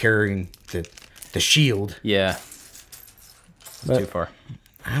worthy of carrying the shield. Yeah. Too far.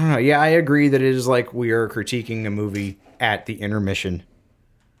 I don't know. Yeah, I agree that it is like we are critiquing a movie at the intermission.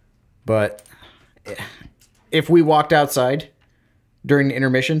 But if we walked outside during the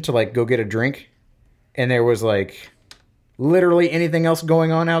intermission to like go get a drink and there was like literally anything else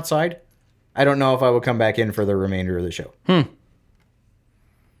going on outside, I don't know if I would come back in for the remainder of the show.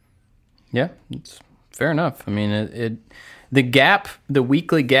 Yeah, it's fair enough. I mean, the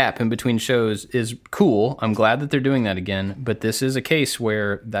weekly gap in between shows is cool. I'm glad that they're doing that again, but this is a case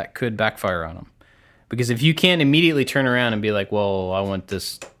where that could backfire on them. Because if you can't immediately turn around and be like, well, I want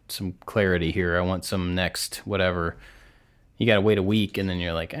some clarity here, I want some next whatever, you got to wait a week, and then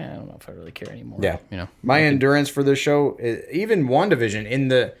you're like, I don't know if I really care anymore. Yeah. You know, my endurance for the show, even WandaVision, in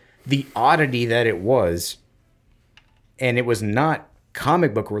the oddity that it was, and it was not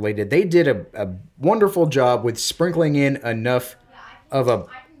comic book related, they did a wonderful job with sprinkling in enough of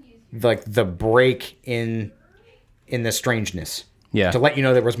the break in the strangeness, to let you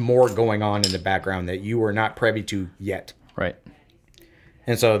know there was more going on in the background that you were not privy to yet. Right.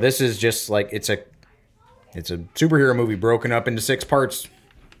 And so this is just like it's a superhero movie broken up into 6 parts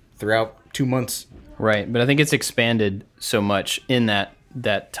throughout 2 months. Right, but I think it's expanded so much in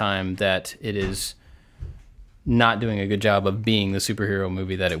that time that it is not doing a good job of being the superhero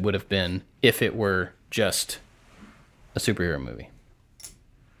movie that it would have been if it were just a superhero movie.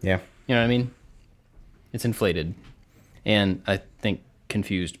 Yeah. You know what I mean? It's inflated. And I think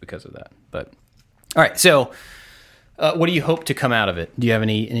confused because of that. But all right, so what do you hope to come out of it? Do you have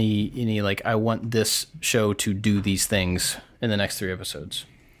any like, I want this show to do these things in the next 3 episodes?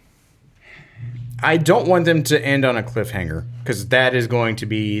 I don't want them to end on a cliffhanger because that is going to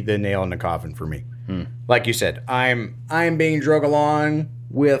be the nail in the coffin for me. Like you said, I'm being drug along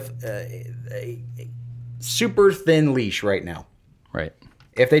with a super thin leash right now. Right.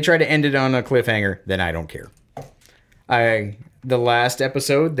 If they try to end it on a cliffhanger, then I don't care. The last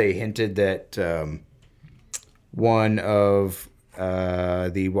episode, they hinted that one of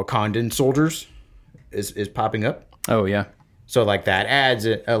the Wakandan soldiers is popping up. Oh, yeah. So, like, that adds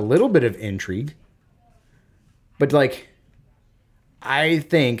a little bit of intrigue. But, like, I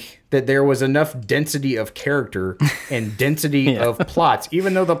think that there was enough density of character and density of plots.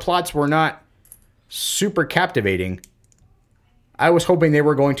 Even though the plots were not super captivating, I was hoping they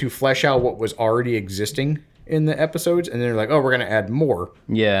were going to flesh out what was already existing in the episodes. And they're like, oh, we're going to add more.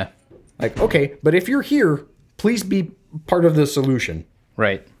 Yeah. Like, okay, but if you're here, please be part of the solution.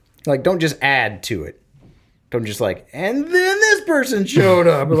 Right. Like, don't just add to it. Don't just like, and then this person showed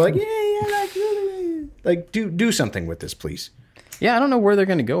up. We're like, yeah, like do something with this, please. Yeah, I don't know where they're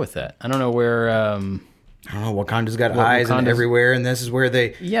going to go with that. I don't know where. I don't know. Wakanda's got eyes and everywhere, and this is where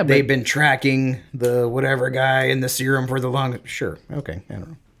they've been tracking the whatever guy in the serum for the long. Sure, okay, I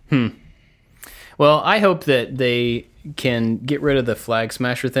don't know. Well, I hope that they can get rid of the Flag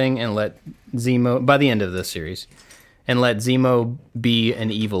Smasher thing and let Zemo by the end of this series, and let Zemo be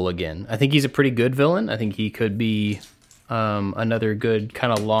an evil again. I think he's a pretty good villain. I think he could be another good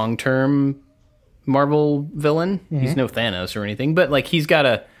kind of long-term Marvel villain. Mm-hmm. He's no Thanos or anything, but like he's got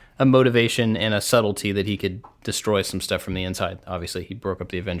a motivation and a subtlety that he could destroy some stuff from the inside. Obviously, he broke up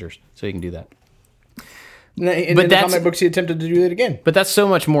the Avengers, so he can do that. In the comic books, he attempted to do that again. But that's so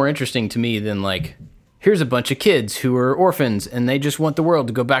much more interesting to me than like, here's a bunch of kids who are orphans and they just want the world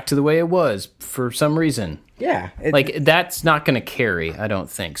to go back to the way it was for some reason. Yeah. Like, that's not going to carry, I don't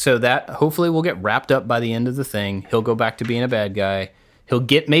think. So that hopefully will get wrapped up by the end of the thing. He'll go back to being a bad guy. He'll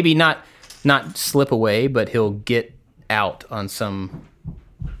get, maybe not slip away, but he'll get out on some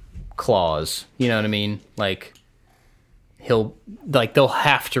clause. You know what I mean? Like, they'll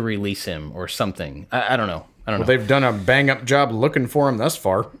have to release him or something. I don't know. Well, they've done a bang-up job looking for him thus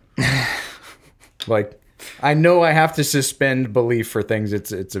far. Like, I know I have to suspend belief for things.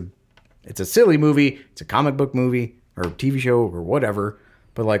 It's a silly movie. It's a comic book movie or TV show or whatever.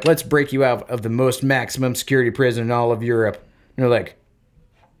 But like, let's break you out of the most maximum security prison in all of Europe. And they're like,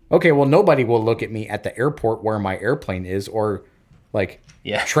 okay, well, nobody will look at me at the airport where my airplane is, or like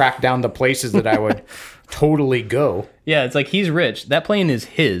track down the places that I would totally go. Yeah, it's like he's rich. That plane is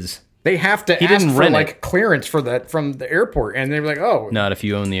his. They have to ask for like clearance for that from the airport, and they're like, "Oh, not if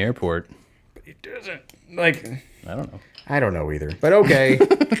you own the airport." But it doesn't. Like, I don't know. I don't know either. But okay,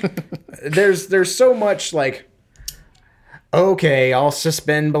 there's so much like, okay, I'll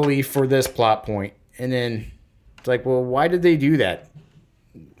suspend belief for this plot point, and then it's like, well, why did they do that?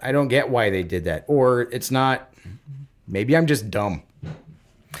 I don't get why they did that, or it's not. Maybe I'm just dumb.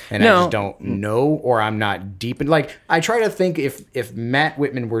 And I just don't know, or I'm not deep in. Like, I try to think if Matt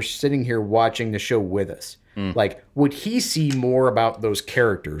Whitman were sitting here watching the show with us, like, would he see more about those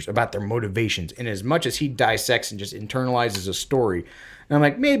characters, about their motivations, and as much as he dissects and just internalizes a story? And I'm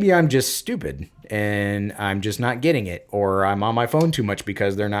like, maybe I'm just stupid, and I'm just not getting it, or I'm on my phone too much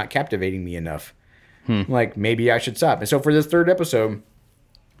because they're not captivating me enough. Like, maybe I should stop. And so for this third episode,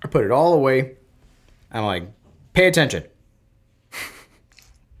 I put it all away. I'm like, pay attention.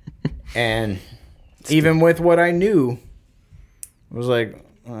 And even with what I knew, I was like,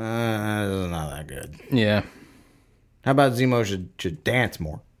 this is not that good. Yeah. How about Zemo should dance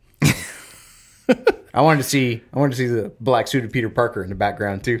more? I wanted to see the black suited Peter Parker in the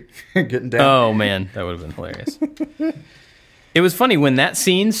background too, getting down. Oh man, that would have been hilarious. It was funny when that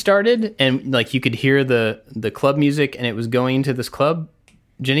scene started and like you could hear the club music and it was going into this club.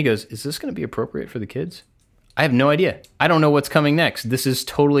 Jenny goes, "Is this going to be appropriate for the kids?" I have no idea. I don't know what's coming next. This is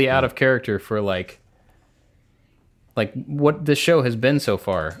totally out of character for like what the show has been so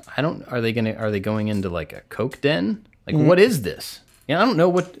far. Are they going into like a coke den? Like what is this? Yeah, I don't know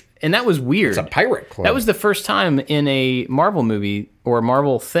what. And that was weird. It's a pirate club. That was the first time in a Marvel movie or a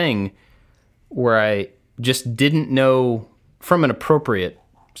Marvel thing where I just didn't know from an appropriate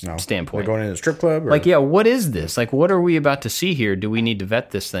standpoint. We're going into a strip club? Or? Like, yeah, what is this? Like, what are we about to see here? Do we need to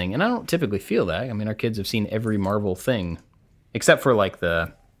vet this thing? And I don't typically feel that. I mean, our kids have seen every Marvel thing, except for, like,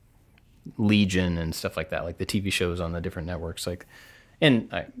 the Legion and stuff like that, like the TV shows on the different networks. Like,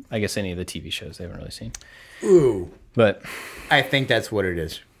 and I guess any of the TV shows they haven't really seen. Ooh. But I think that's what it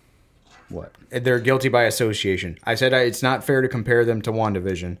is. What? They're guilty by association. I said it's not fair to compare them to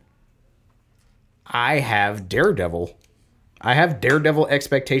WandaVision. I have Daredevil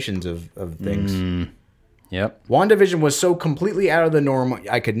expectations of things. Yep. WandaVision was so completely out of the norm,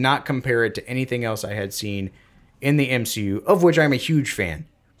 I could not compare it to anything else I had seen in the MCU, of which I'm a huge fan.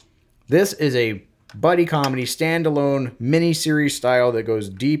 This is a buddy comedy, standalone, mini-series style that goes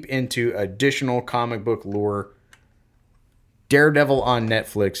deep into additional comic book lore. Daredevil on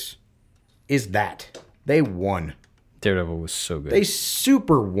Netflix is that. They won. Daredevil was so good. They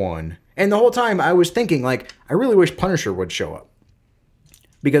super won. And the whole time I was thinking, like, I really wish Punisher would show up.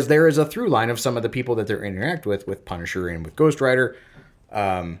 Because there is a through line of some of the people that they interact with Punisher and with Ghost Rider.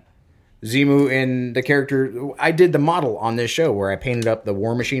 Zemo and the character... I did the model on this show where I painted up the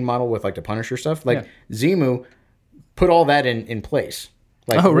War Machine model with, like, the Punisher stuff. Like, yeah. Zemo put all that in place.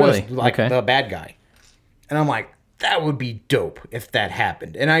 Like, oh, really? Was, like, the bad guy. And I'm like, that would be dope if that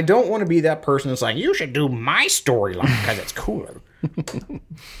happened. And I don't want to be that person that's like, you should do my storyline because it's cooler.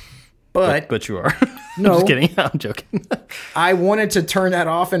 But you are. No. Just kidding. I'm joking. I wanted to turn that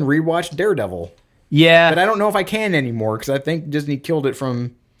off and rewatch Daredevil. Yeah. But I don't know if I can anymore because I think Disney killed it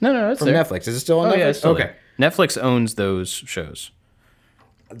from No, it's from there. Netflix. Is it still on Oh, Netflix? yeah, it's still okay. there. Netflix owns those shows.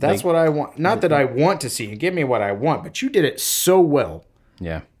 That's what I want. Not that I want to see. Give me what I want. But you did it so well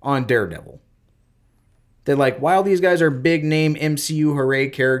Yeah. on Daredevil. That like while these guys are big name MCU hooray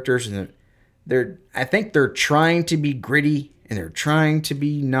characters, and I think they're trying to be gritty and they're trying to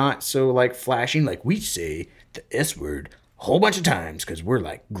be not so like flashing. Like we say the S word a whole bunch of times because we're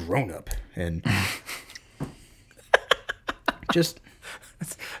like grown up and just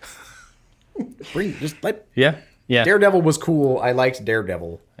let Yeah. Daredevil was cool. I liked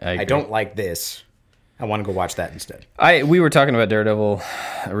Daredevil. I agree. I don't like this. I want to go watch that instead. We were talking about Daredevil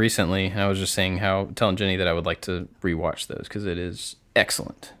recently, and I was just telling Jenny that I would like to rewatch those because it is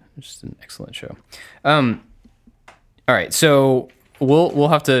excellent. It's just an excellent show. All right, so we'll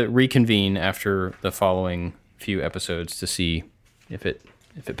have to reconvene after the following few episodes to see if it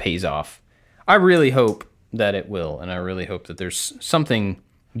pays off. I really hope that it will, and I really hope that there's something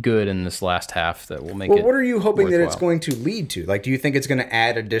good in this last half that will make it. Well, what are you hoping that it's worthwhile. going to lead to? Like, do you think it's going to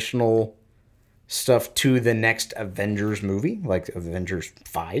add additional stuff to the next Avengers movie, like Avengers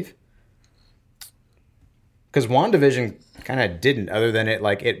 5? Because WandaVision kind of didn't, other than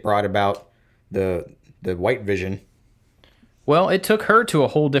it brought about the White Vision. Well, it took her to a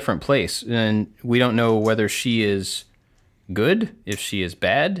whole different place, and we don't know whether she is good, if she is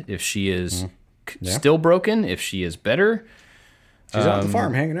bad, if she is still broken, if she is better. She's out on the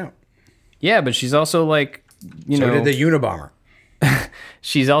farm hanging out. Yeah, but she's also like, So did the Unabomber.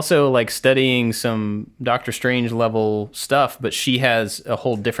 she's also like studying some Doctor Strange level stuff, but she has a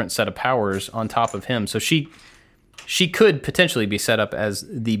whole different set of powers on top of him. So she could potentially be set up as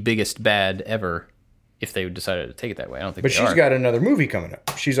the biggest bad ever if they decided to take it that way. I don't think But they she's are. got another movie coming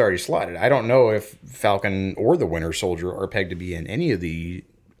up. She's already slotted. I don't know if Falcon or the Winter Soldier are pegged to be in any of the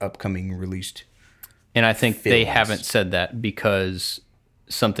upcoming released. And I think they films. haven't said that because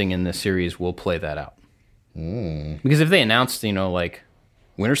something in this series will play that out. Because if they announced, like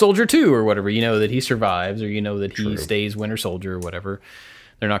Winter Soldier 2 or whatever, that he survives or that he stays Winter Soldier or whatever,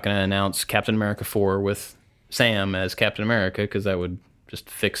 they're not going to announce Captain America 4 with Sam as Captain America because that would just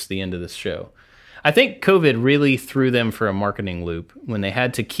fix the end of this show. I think COVID really threw them for a marketing loop when they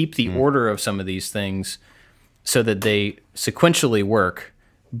had to keep the order of some of these things so that they sequentially work,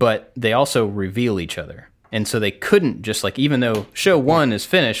 but they also reveal each other. And so they couldn't just even though show 1 is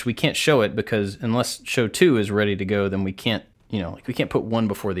finished, we can't show it because unless show 2 is ready to go, then we can't, we can't put one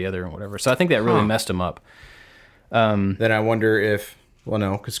before the other and whatever. So I think that really messed them up. Then I wonder if,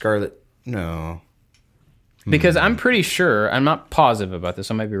 no, because Scarlet, no. Because I'm pretty sure, I'm not positive about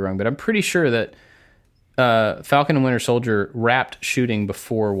this, I might be wrong, but I'm pretty sure that Falcon and Winter Soldier wrapped shooting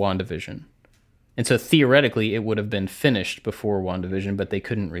before WandaVision. And so theoretically, it would have been finished before WandaVision, but they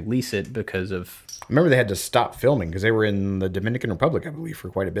couldn't release it because of... I remember they had to stop filming because they were in the Dominican Republic, I believe, for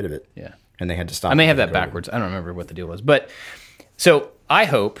quite a bit of it. Yeah. And they had to stop. I may have that backwards. I don't remember what the deal was. But so I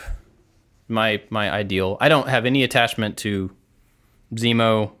hope my ideal, I don't have any attachment to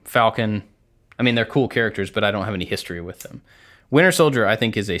Zemo, Falcon. I mean, they're cool characters, but I don't have any history with them. Winter Soldier, I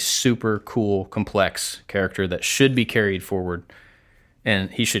think, is a super cool, complex character that should be carried forward, and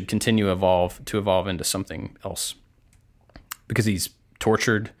he should continue to evolve into something else because he's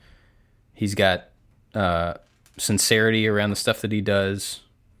tortured. He's got sincerity around the stuff that he does.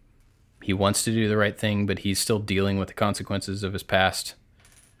 He wants to do the right thing, but he's still dealing with the consequences of his past.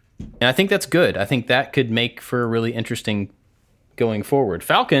 And I think that's good. I think that could make for a really interesting going forward.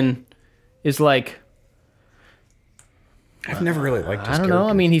 Falcon is like... I've never really liked his I don't know. I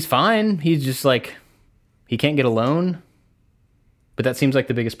character. mean, he's fine. He's just like... He can't get alone. But that seems like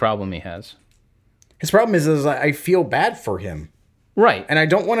the biggest problem he has. His problem is I feel bad for him. Right. And I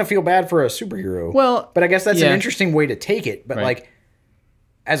don't want to feel bad for a superhero. Well, but I guess that's yeah. an interesting way to take it. But Right.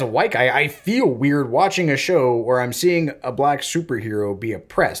 as a white guy, I feel weird watching a show where I'm seeing a black superhero be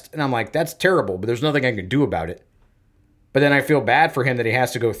oppressed. And I'm like, that's terrible, but there's nothing I can do about it. But then I feel bad for him that he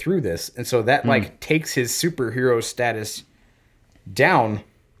has to go through this. And so that takes his superhero status down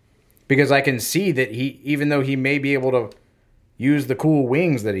because I can see that he, even though he may be able to use the cool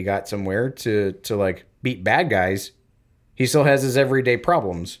wings that he got somewhere to beat bad guys, he still has his everyday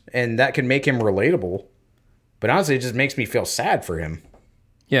problems. And that can make him relatable. But honestly, it just makes me feel sad for him.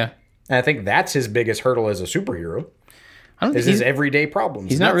 Yeah. And I think that's his biggest hurdle as a superhero. I don't Is think his everyday problems.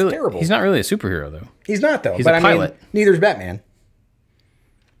 he's And not that's really terrible. He's not really a superhero though. He's not though. He's but a I pilot. mean, neither's Batman.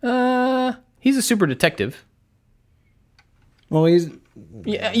 He's a super detective. Well, he's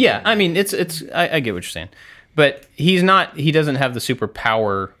Yeah. I mean, it's. I get what you're saying, but he's not. He doesn't have the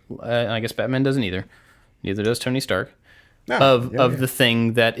superpower. I guess Batman doesn't either. Neither does Tony Stark. no, Of the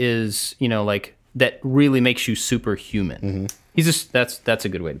thing that is, that really makes you superhuman. He's just that's a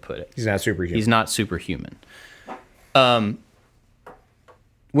good way to put it. He's not superhuman. He's not superhuman.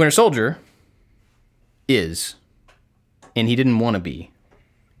 Winter Soldier is, and he didn't want to be,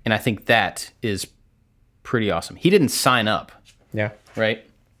 and I think that is pretty awesome. He didn't sign up, Yeah. right?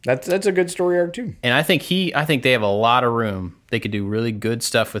 That's a good story arc too. And I think they have a lot of room. They could do really good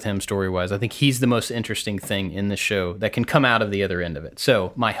stuff with him story-wise. I think he's the most interesting thing in the show that can come out of the other end of it.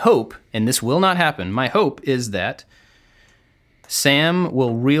 So my hope, and this will not happen, my hope is that Sam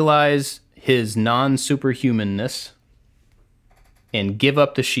will realize his non-superhumanness and give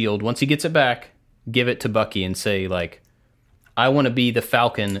up the shield. Once he gets it back, give it to Bucky and say, like, I want to be the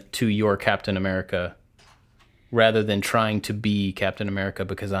Falcon to your Captain America, rather than trying to be Captain America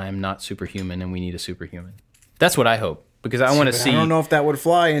because I am not superhuman and we need a superhuman. That's what I hope, because I want to see... I don't know if that would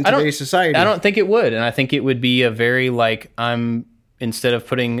fly in today's society. I don't think it would, and I think it would be a very, like, instead of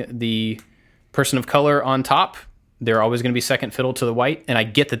putting the person of color on top, they're always going to be second fiddle to the white, and I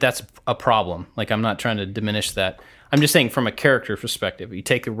get that that's a problem. Like, I'm not trying to diminish that. I'm just saying from a character perspective, you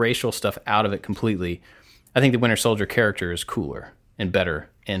take the racial stuff out of it completely, I think the Winter Soldier character is cooler and better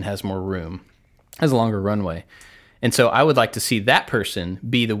and has more room, has a longer runway. And so I would like to see that person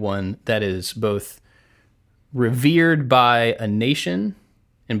be the one that is both revered by a nation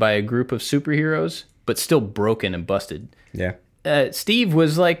and by a group of superheroes, but still broken and busted. Yeah. Steve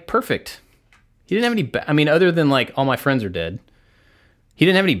was like perfect. He didn't have any, other than like all my friends are dead. He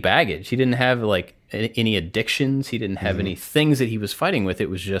didn't have any baggage. He didn't have like any addictions. He didn't have any things that he was fighting with. It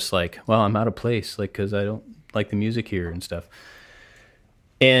was just like, well, I'm out of place, like, because I don't like the music here and stuff.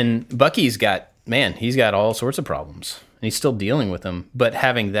 And Bucky's got, he's got all sorts of problems, and he's still dealing with them. But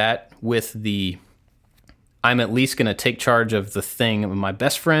having that with I'm at least going to take charge of the thing of my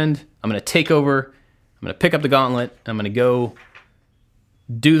best friend. I'm going to take over. I'm going to pick up the gauntlet. I'm going to go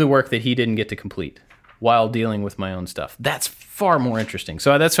do the work that he didn't get to complete while dealing with my own stuff. That's far more interesting.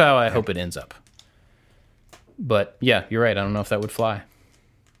 So that's how I hope it ends up. But yeah, you're right. I don't know if that would fly.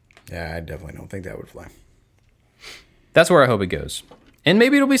 Yeah, I definitely don't think that would fly. That's where I hope it goes. And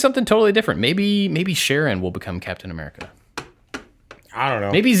maybe it'll be something totally different. Maybe Sharon will become Captain America. I don't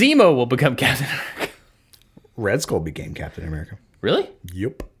know. Maybe Zemo will become Captain America. Red Skull became Captain America. Really?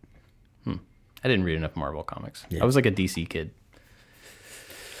 Yep. I didn't read enough Marvel comics. Yeah. I was like a DC kid.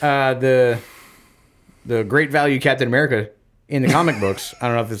 The Great Value Captain America in the comic books. I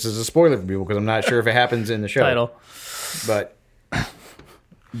don't know if this is a spoiler for people because I'm not sure if it happens in the show. Title. But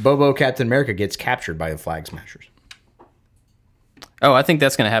Bobo Captain America gets captured by the Flag Smashers. Oh, I think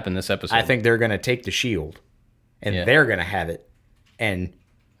that's going to happen this episode. I think they're going to take the shield, and Yeah. they're going to have it, and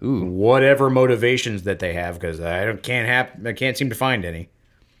whatever motivations that they have, because I can't seem to find any.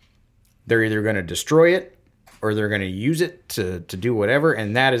 They're either going to destroy it, or they're going to use it to do whatever,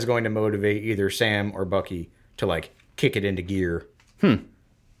 and that is going to motivate either Sam or Bucky to like kick it into gear. They're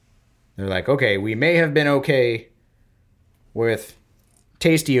like, okay, we may have been okay with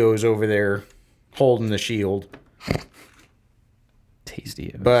Tastios over there holding the shield.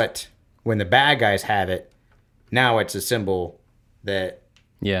 Tasty. But when the bad guys have it, now it's a symbol that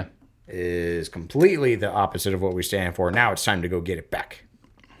Yeah. is completely the opposite of what we stand for. Now it's time to go get it back.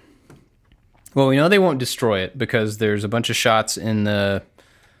 Well, we know they won't destroy it because there's a bunch of shots in the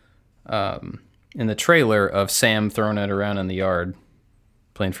trailer of Sam throwing it around in the yard,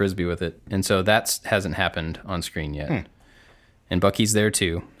 playing frisbee with it, and so that hasn't happened on screen yet. And Bucky's there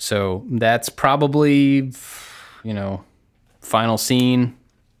too, so that's probably, final scene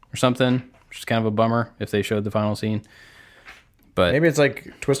or something. Which is kind of a bummer if they showed the final scene. But Maybe it's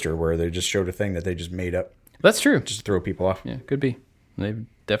like Twister, where they just showed a thing that they just made up that's true. just to throw people off. Yeah, could be. They've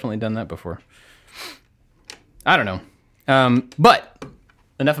definitely done that before. I don't know. But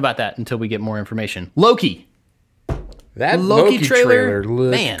enough about that until we get more information. Loki. That Loki Loki trailer, trailer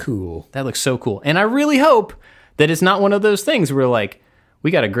looked man. cool. That looks so cool. And I really hope that it's not one of those things where like, we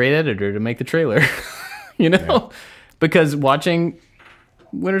got a great editor to make the trailer. Because watching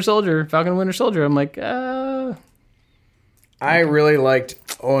Falcon Winter Soldier, I'm like, I really liked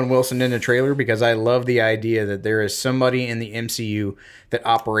Owen Wilson in the trailer because I love the idea that there is somebody in the MCU that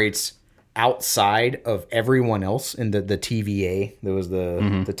operates outside of everyone else in the TVA. There was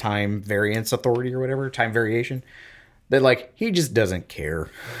the Time Variance Authority or whatever, Time Variation. That like he just doesn't care.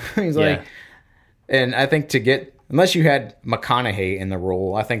 He's like, and I think unless you had McConaughey in the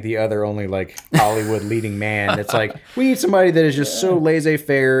role, I think the other only like Hollywood leading man. It's like we need somebody that is just so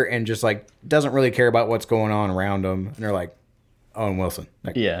laissez-faire and just like doesn't really care about what's going on around them. And they're like, Owen Wilson,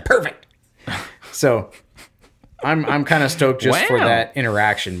 like, perfect. So I'm kind of stoked just for Wow. that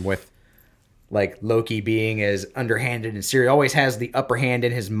interaction with like Loki being as underhanded and serious, always has the upper hand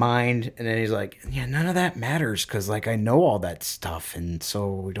in his mind, and then he's like, yeah, none of that matters because like I know all that stuff, and so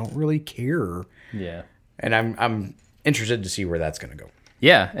we don't really care. Yeah. And I'm interested to see where that's going to go.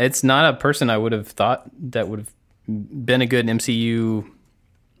 Yeah, it's not a person I would have thought that would have been a good MCU.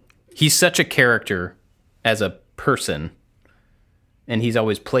 He's such a character as a person, and he's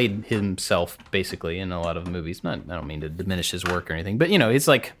always played himself basically in a lot of movies. I don't mean to diminish his work or anything, but it's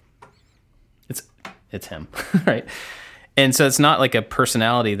like it's him, right? And so it's not like a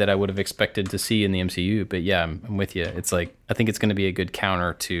personality that I would have expected to see in the MCU. But yeah, I'm with you. It's like I think it's going to be a good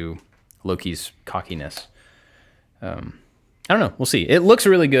counter to Loki's cockiness. I don't know. We'll see. It looks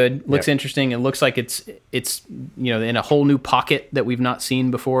really good. Looks interesting. It looks like it's in a whole new pocket that we've not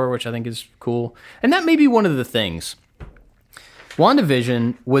seen before, which I think is cool. And that may be one of the things.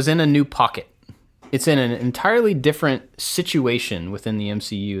 WandaVision was in a new pocket. It's in an entirely different situation within the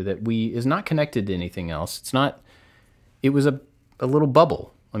MCU that is not connected to anything else. It's not. It was a little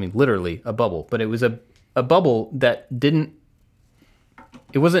bubble. I mean, literally a bubble. But it was a bubble that didn't.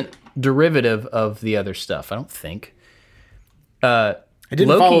 It wasn't derivative of the other stuff, I don't think. It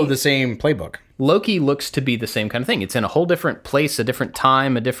didn't follow the same playbook. Loki looks to be the same kind of thing. It's in a whole different place, a different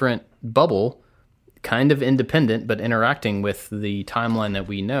time, a different bubble, kind of independent, but interacting with the timeline that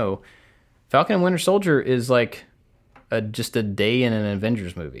we know. Falcon and Winter Soldier is like just a day in an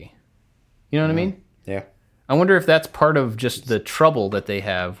Avengers movie. You know what I mean? Yeah. I wonder if that's part of just the trouble that they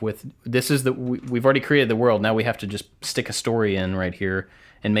have with we've already created the world. Now we have to just stick a story in right here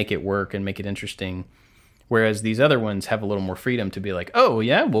and make it work and make it interesting. Whereas these other ones have a little more freedom to be like, oh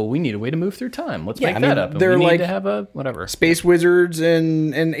yeah, well we need a way to move through time. Let's make that up. And they're we like need to have a whatever space wizards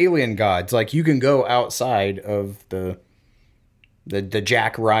and alien gods. Like you can go outside of the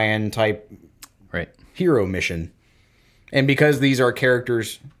Jack Ryan type hero mission, and because these are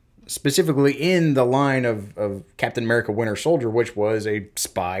characters specifically in the line of Captain America Winter Soldier, which was a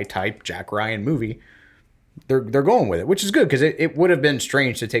spy type Jack Ryan movie, they're going with it, which is good because it would have been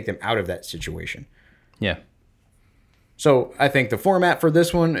strange to take them out of that situation. Yeah. So I think the format for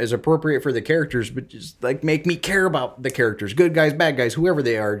this one is appropriate for the characters, but just like make me care about the characters, good guys, bad guys, whoever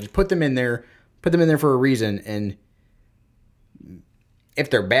they are. Just put them in there for a reason. And if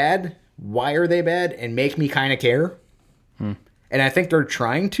they're bad, why are they bad? And make me kind of care. And I think they're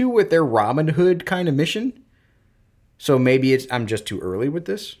trying to with their Robin Hood kind of mission. So maybe I'm just too early with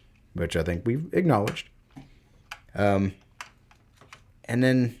this, which I think we've acknowledged. And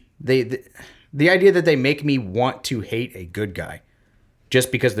then the idea that they make me want to hate a good guy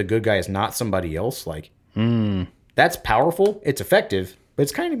just because the good guy is not somebody else, like, that's powerful. It's effective, but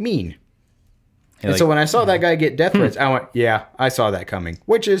it's kind of mean. And so when I saw that guy get death threats, I went, yeah, I saw that coming,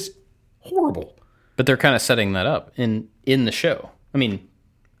 which is horrible. But they're kind of setting that up in the show. I mean,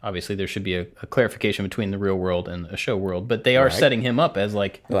 obviously there should be a clarification between the real world and a show world, but they are setting him up as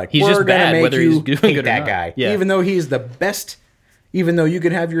like he's just bad whether he's doing good or that not. Guy. Yeah. Even though he's the best, even though you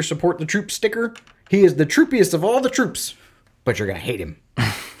could have your support the troops sticker, he is the troopiest of all the troops, but you're going to hate him.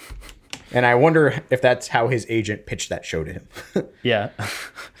 And I wonder if that's how his agent pitched that show to him. Yeah.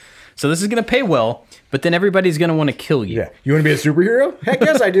 So this is going to pay well, but then everybody's going to want to kill you. Yeah. You want to be a superhero? Heck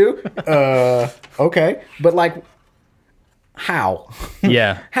yes, I do. Okay. But like, how?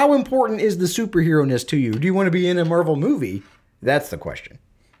 Yeah. How important is the superhero-ness to you? Do you want to be in a Marvel movie? That's the question.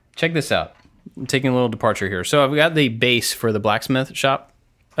 Check this out. I'm taking a little departure here. So I've got the base for the blacksmith shop.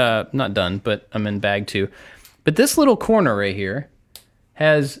 Not done, but I'm in bag 2. But this little corner right here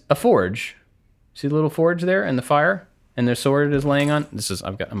has a forge. See the little forge there and the fire? And their sword is laying on.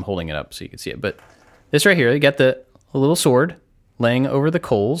 I'm holding it up so you can see it. But this right here, you got a little sword laying over the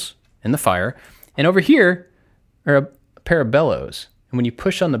coals and the fire. And over here are a pair of bellows. And when you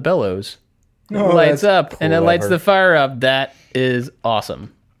push on the bellows, it lights up and it lights the fire up. That is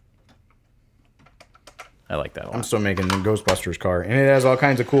awesome. I like that a lot. I'm still making the Ghostbusters car, and it has all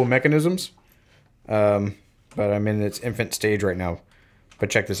kinds of cool mechanisms. But I'm in its infant stage right now. But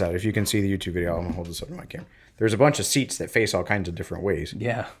check this out. If you can see the YouTube video, I'm going to hold this up to my camera. There's a bunch of seats that face all kinds of different ways.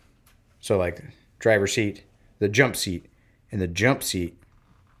 Yeah. So like driver's seat, the jump seat, and the jump seat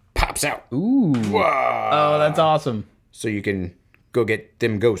pops out. Ooh. Whoa. Oh, that's awesome. So you can go get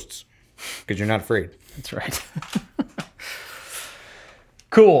them ghosts because you're not afraid. That's right.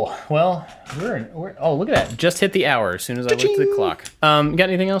 Cool. Well, we're oh, look at that. Just hit the hour as soon as I looked at the clock. Got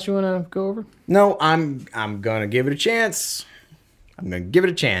anything else you want to go over? No, I'm going to give it a chance.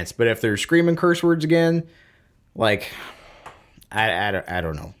 But if they're screaming curse words again, like, I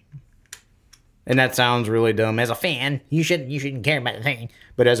don't know. And that sounds really dumb. As a fan, you shouldn't care about the thing.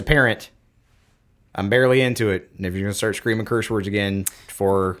 But as a parent, I'm barely into it. And if you're going to start screaming curse words again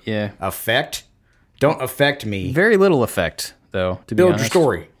for effect, don't affect me. Very little effect, though, to be Build honest. your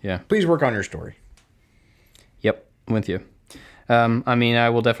story. Yeah. Please work on your story. Yep, I'm with you. I mean, I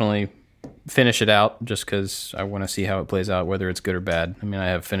will definitely finish it out just because I want to see how it plays out, whether it's good or bad. I mean, I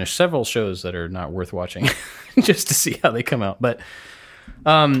have finished several shows that are not worth watching just to see how they come out. But,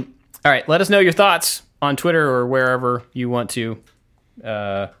 all right, let us know your thoughts on Twitter or wherever you want to.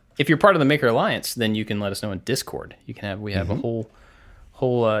 If you're part of the Maker Alliance, then you can let us know in Discord. We have a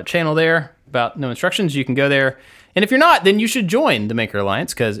whole channel there about no instructions. You can go there. And if you're not, then you should join the Maker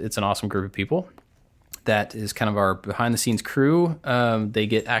Alliance because it's an awesome group of people. That is kind of our behind-the-scenes crew. They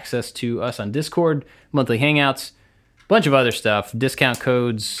get access to us on Discord, monthly hangouts, a bunch of other stuff, discount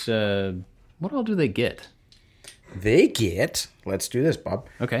codes. What all do they get? They get, let's do this, Bob.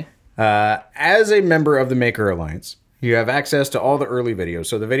 Okay. As a member of the Maker Alliance, you have access to all the early videos.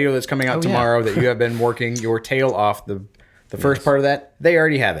 So the video that's coming out tomorrow that you have been working your tail off, the first part of that, they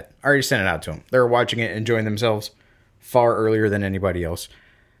already have it. I already sent it out to them. They're watching it, enjoying themselves far earlier than anybody else.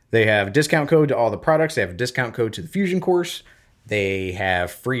 They have a discount code to all the products. They have a discount code to the Fusion course. They have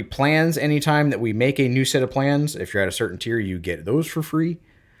free plans anytime that we make a new set of plans. If you're at a certain tier, you get those for free.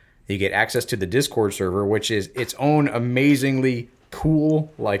 You get access to the Discord server, which is its own amazingly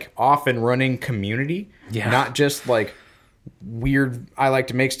cool, like off and running community. Yeah. Not just like weird, I like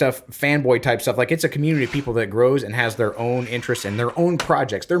to make stuff, fanboy type stuff. Like it's a community of people that grows and has their own interests and their own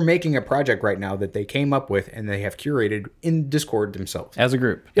projects. They're making a project right now that they came up with and they have curated in Discord themselves. As a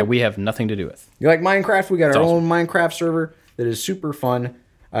group that we have nothing to do with. You like Minecraft? We got our own Minecraft server that is super fun.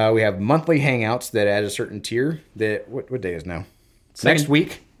 We have monthly hangouts that at a certain tier that, what day is now? Next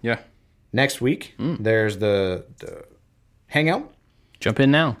week. Yeah. Next week, there's the hangout. Jump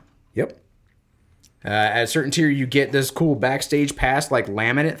in now. Yep. At a certain tier, you get this cool backstage pass, like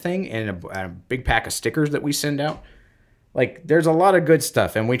laminate thing, and a big pack of stickers that we send out. Like, there's a lot of good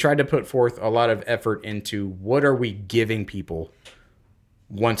stuff, and we tried to put forth a lot of effort into what are we giving people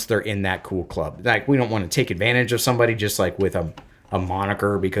once they're in that cool club. Like, we don't want to take advantage of somebody just like with a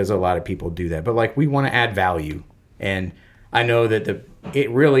moniker, because a lot of people do that. But like, we want to add value, and I know that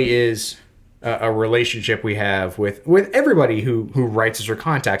it really is a relationship we have with everybody who writes us or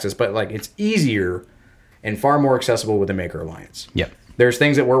contacts us, but like it's easier and far more accessible with the Maker Alliance. Yep. There's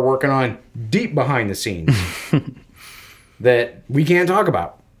things that we're working on deep behind the scenes that we can't talk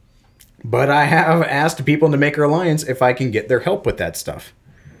about. But I have asked people in the Maker Alliance if I can get their help with that stuff.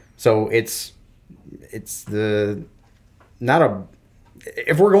 So if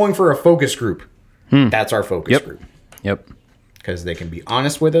we're going for a focus group, that's our focus group. Yep. Because they can be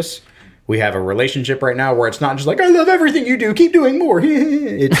honest with us. We have a relationship right now where it's not just like, I love everything you do, keep doing more.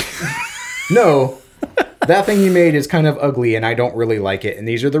 No, that thing you made is kind of ugly and I don't really like it. And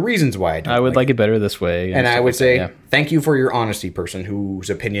these are the reasons why I would like it better this way. And I would say, thank you for your honesty, person whose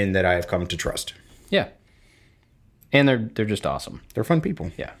opinion that I have come to trust. Yeah. And they're just awesome. They're fun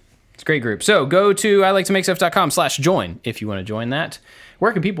people. Yeah. It's a great group. So go to iliketomakestuff.com/join if you want to join that.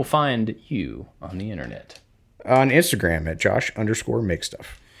 Where can people find you on the internet? On Instagram at Josh_MakeStuff.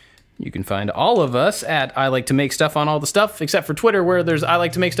 You can find all of us at I Like to Make Stuff on all the stuff, except for Twitter, where there's I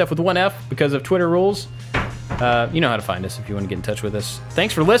Like to Make Stuff with one F because of Twitter rules. You know how to find us if you want to get in touch with us.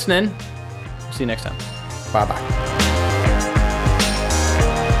 Thanks for listening. See you next time. Bye-bye.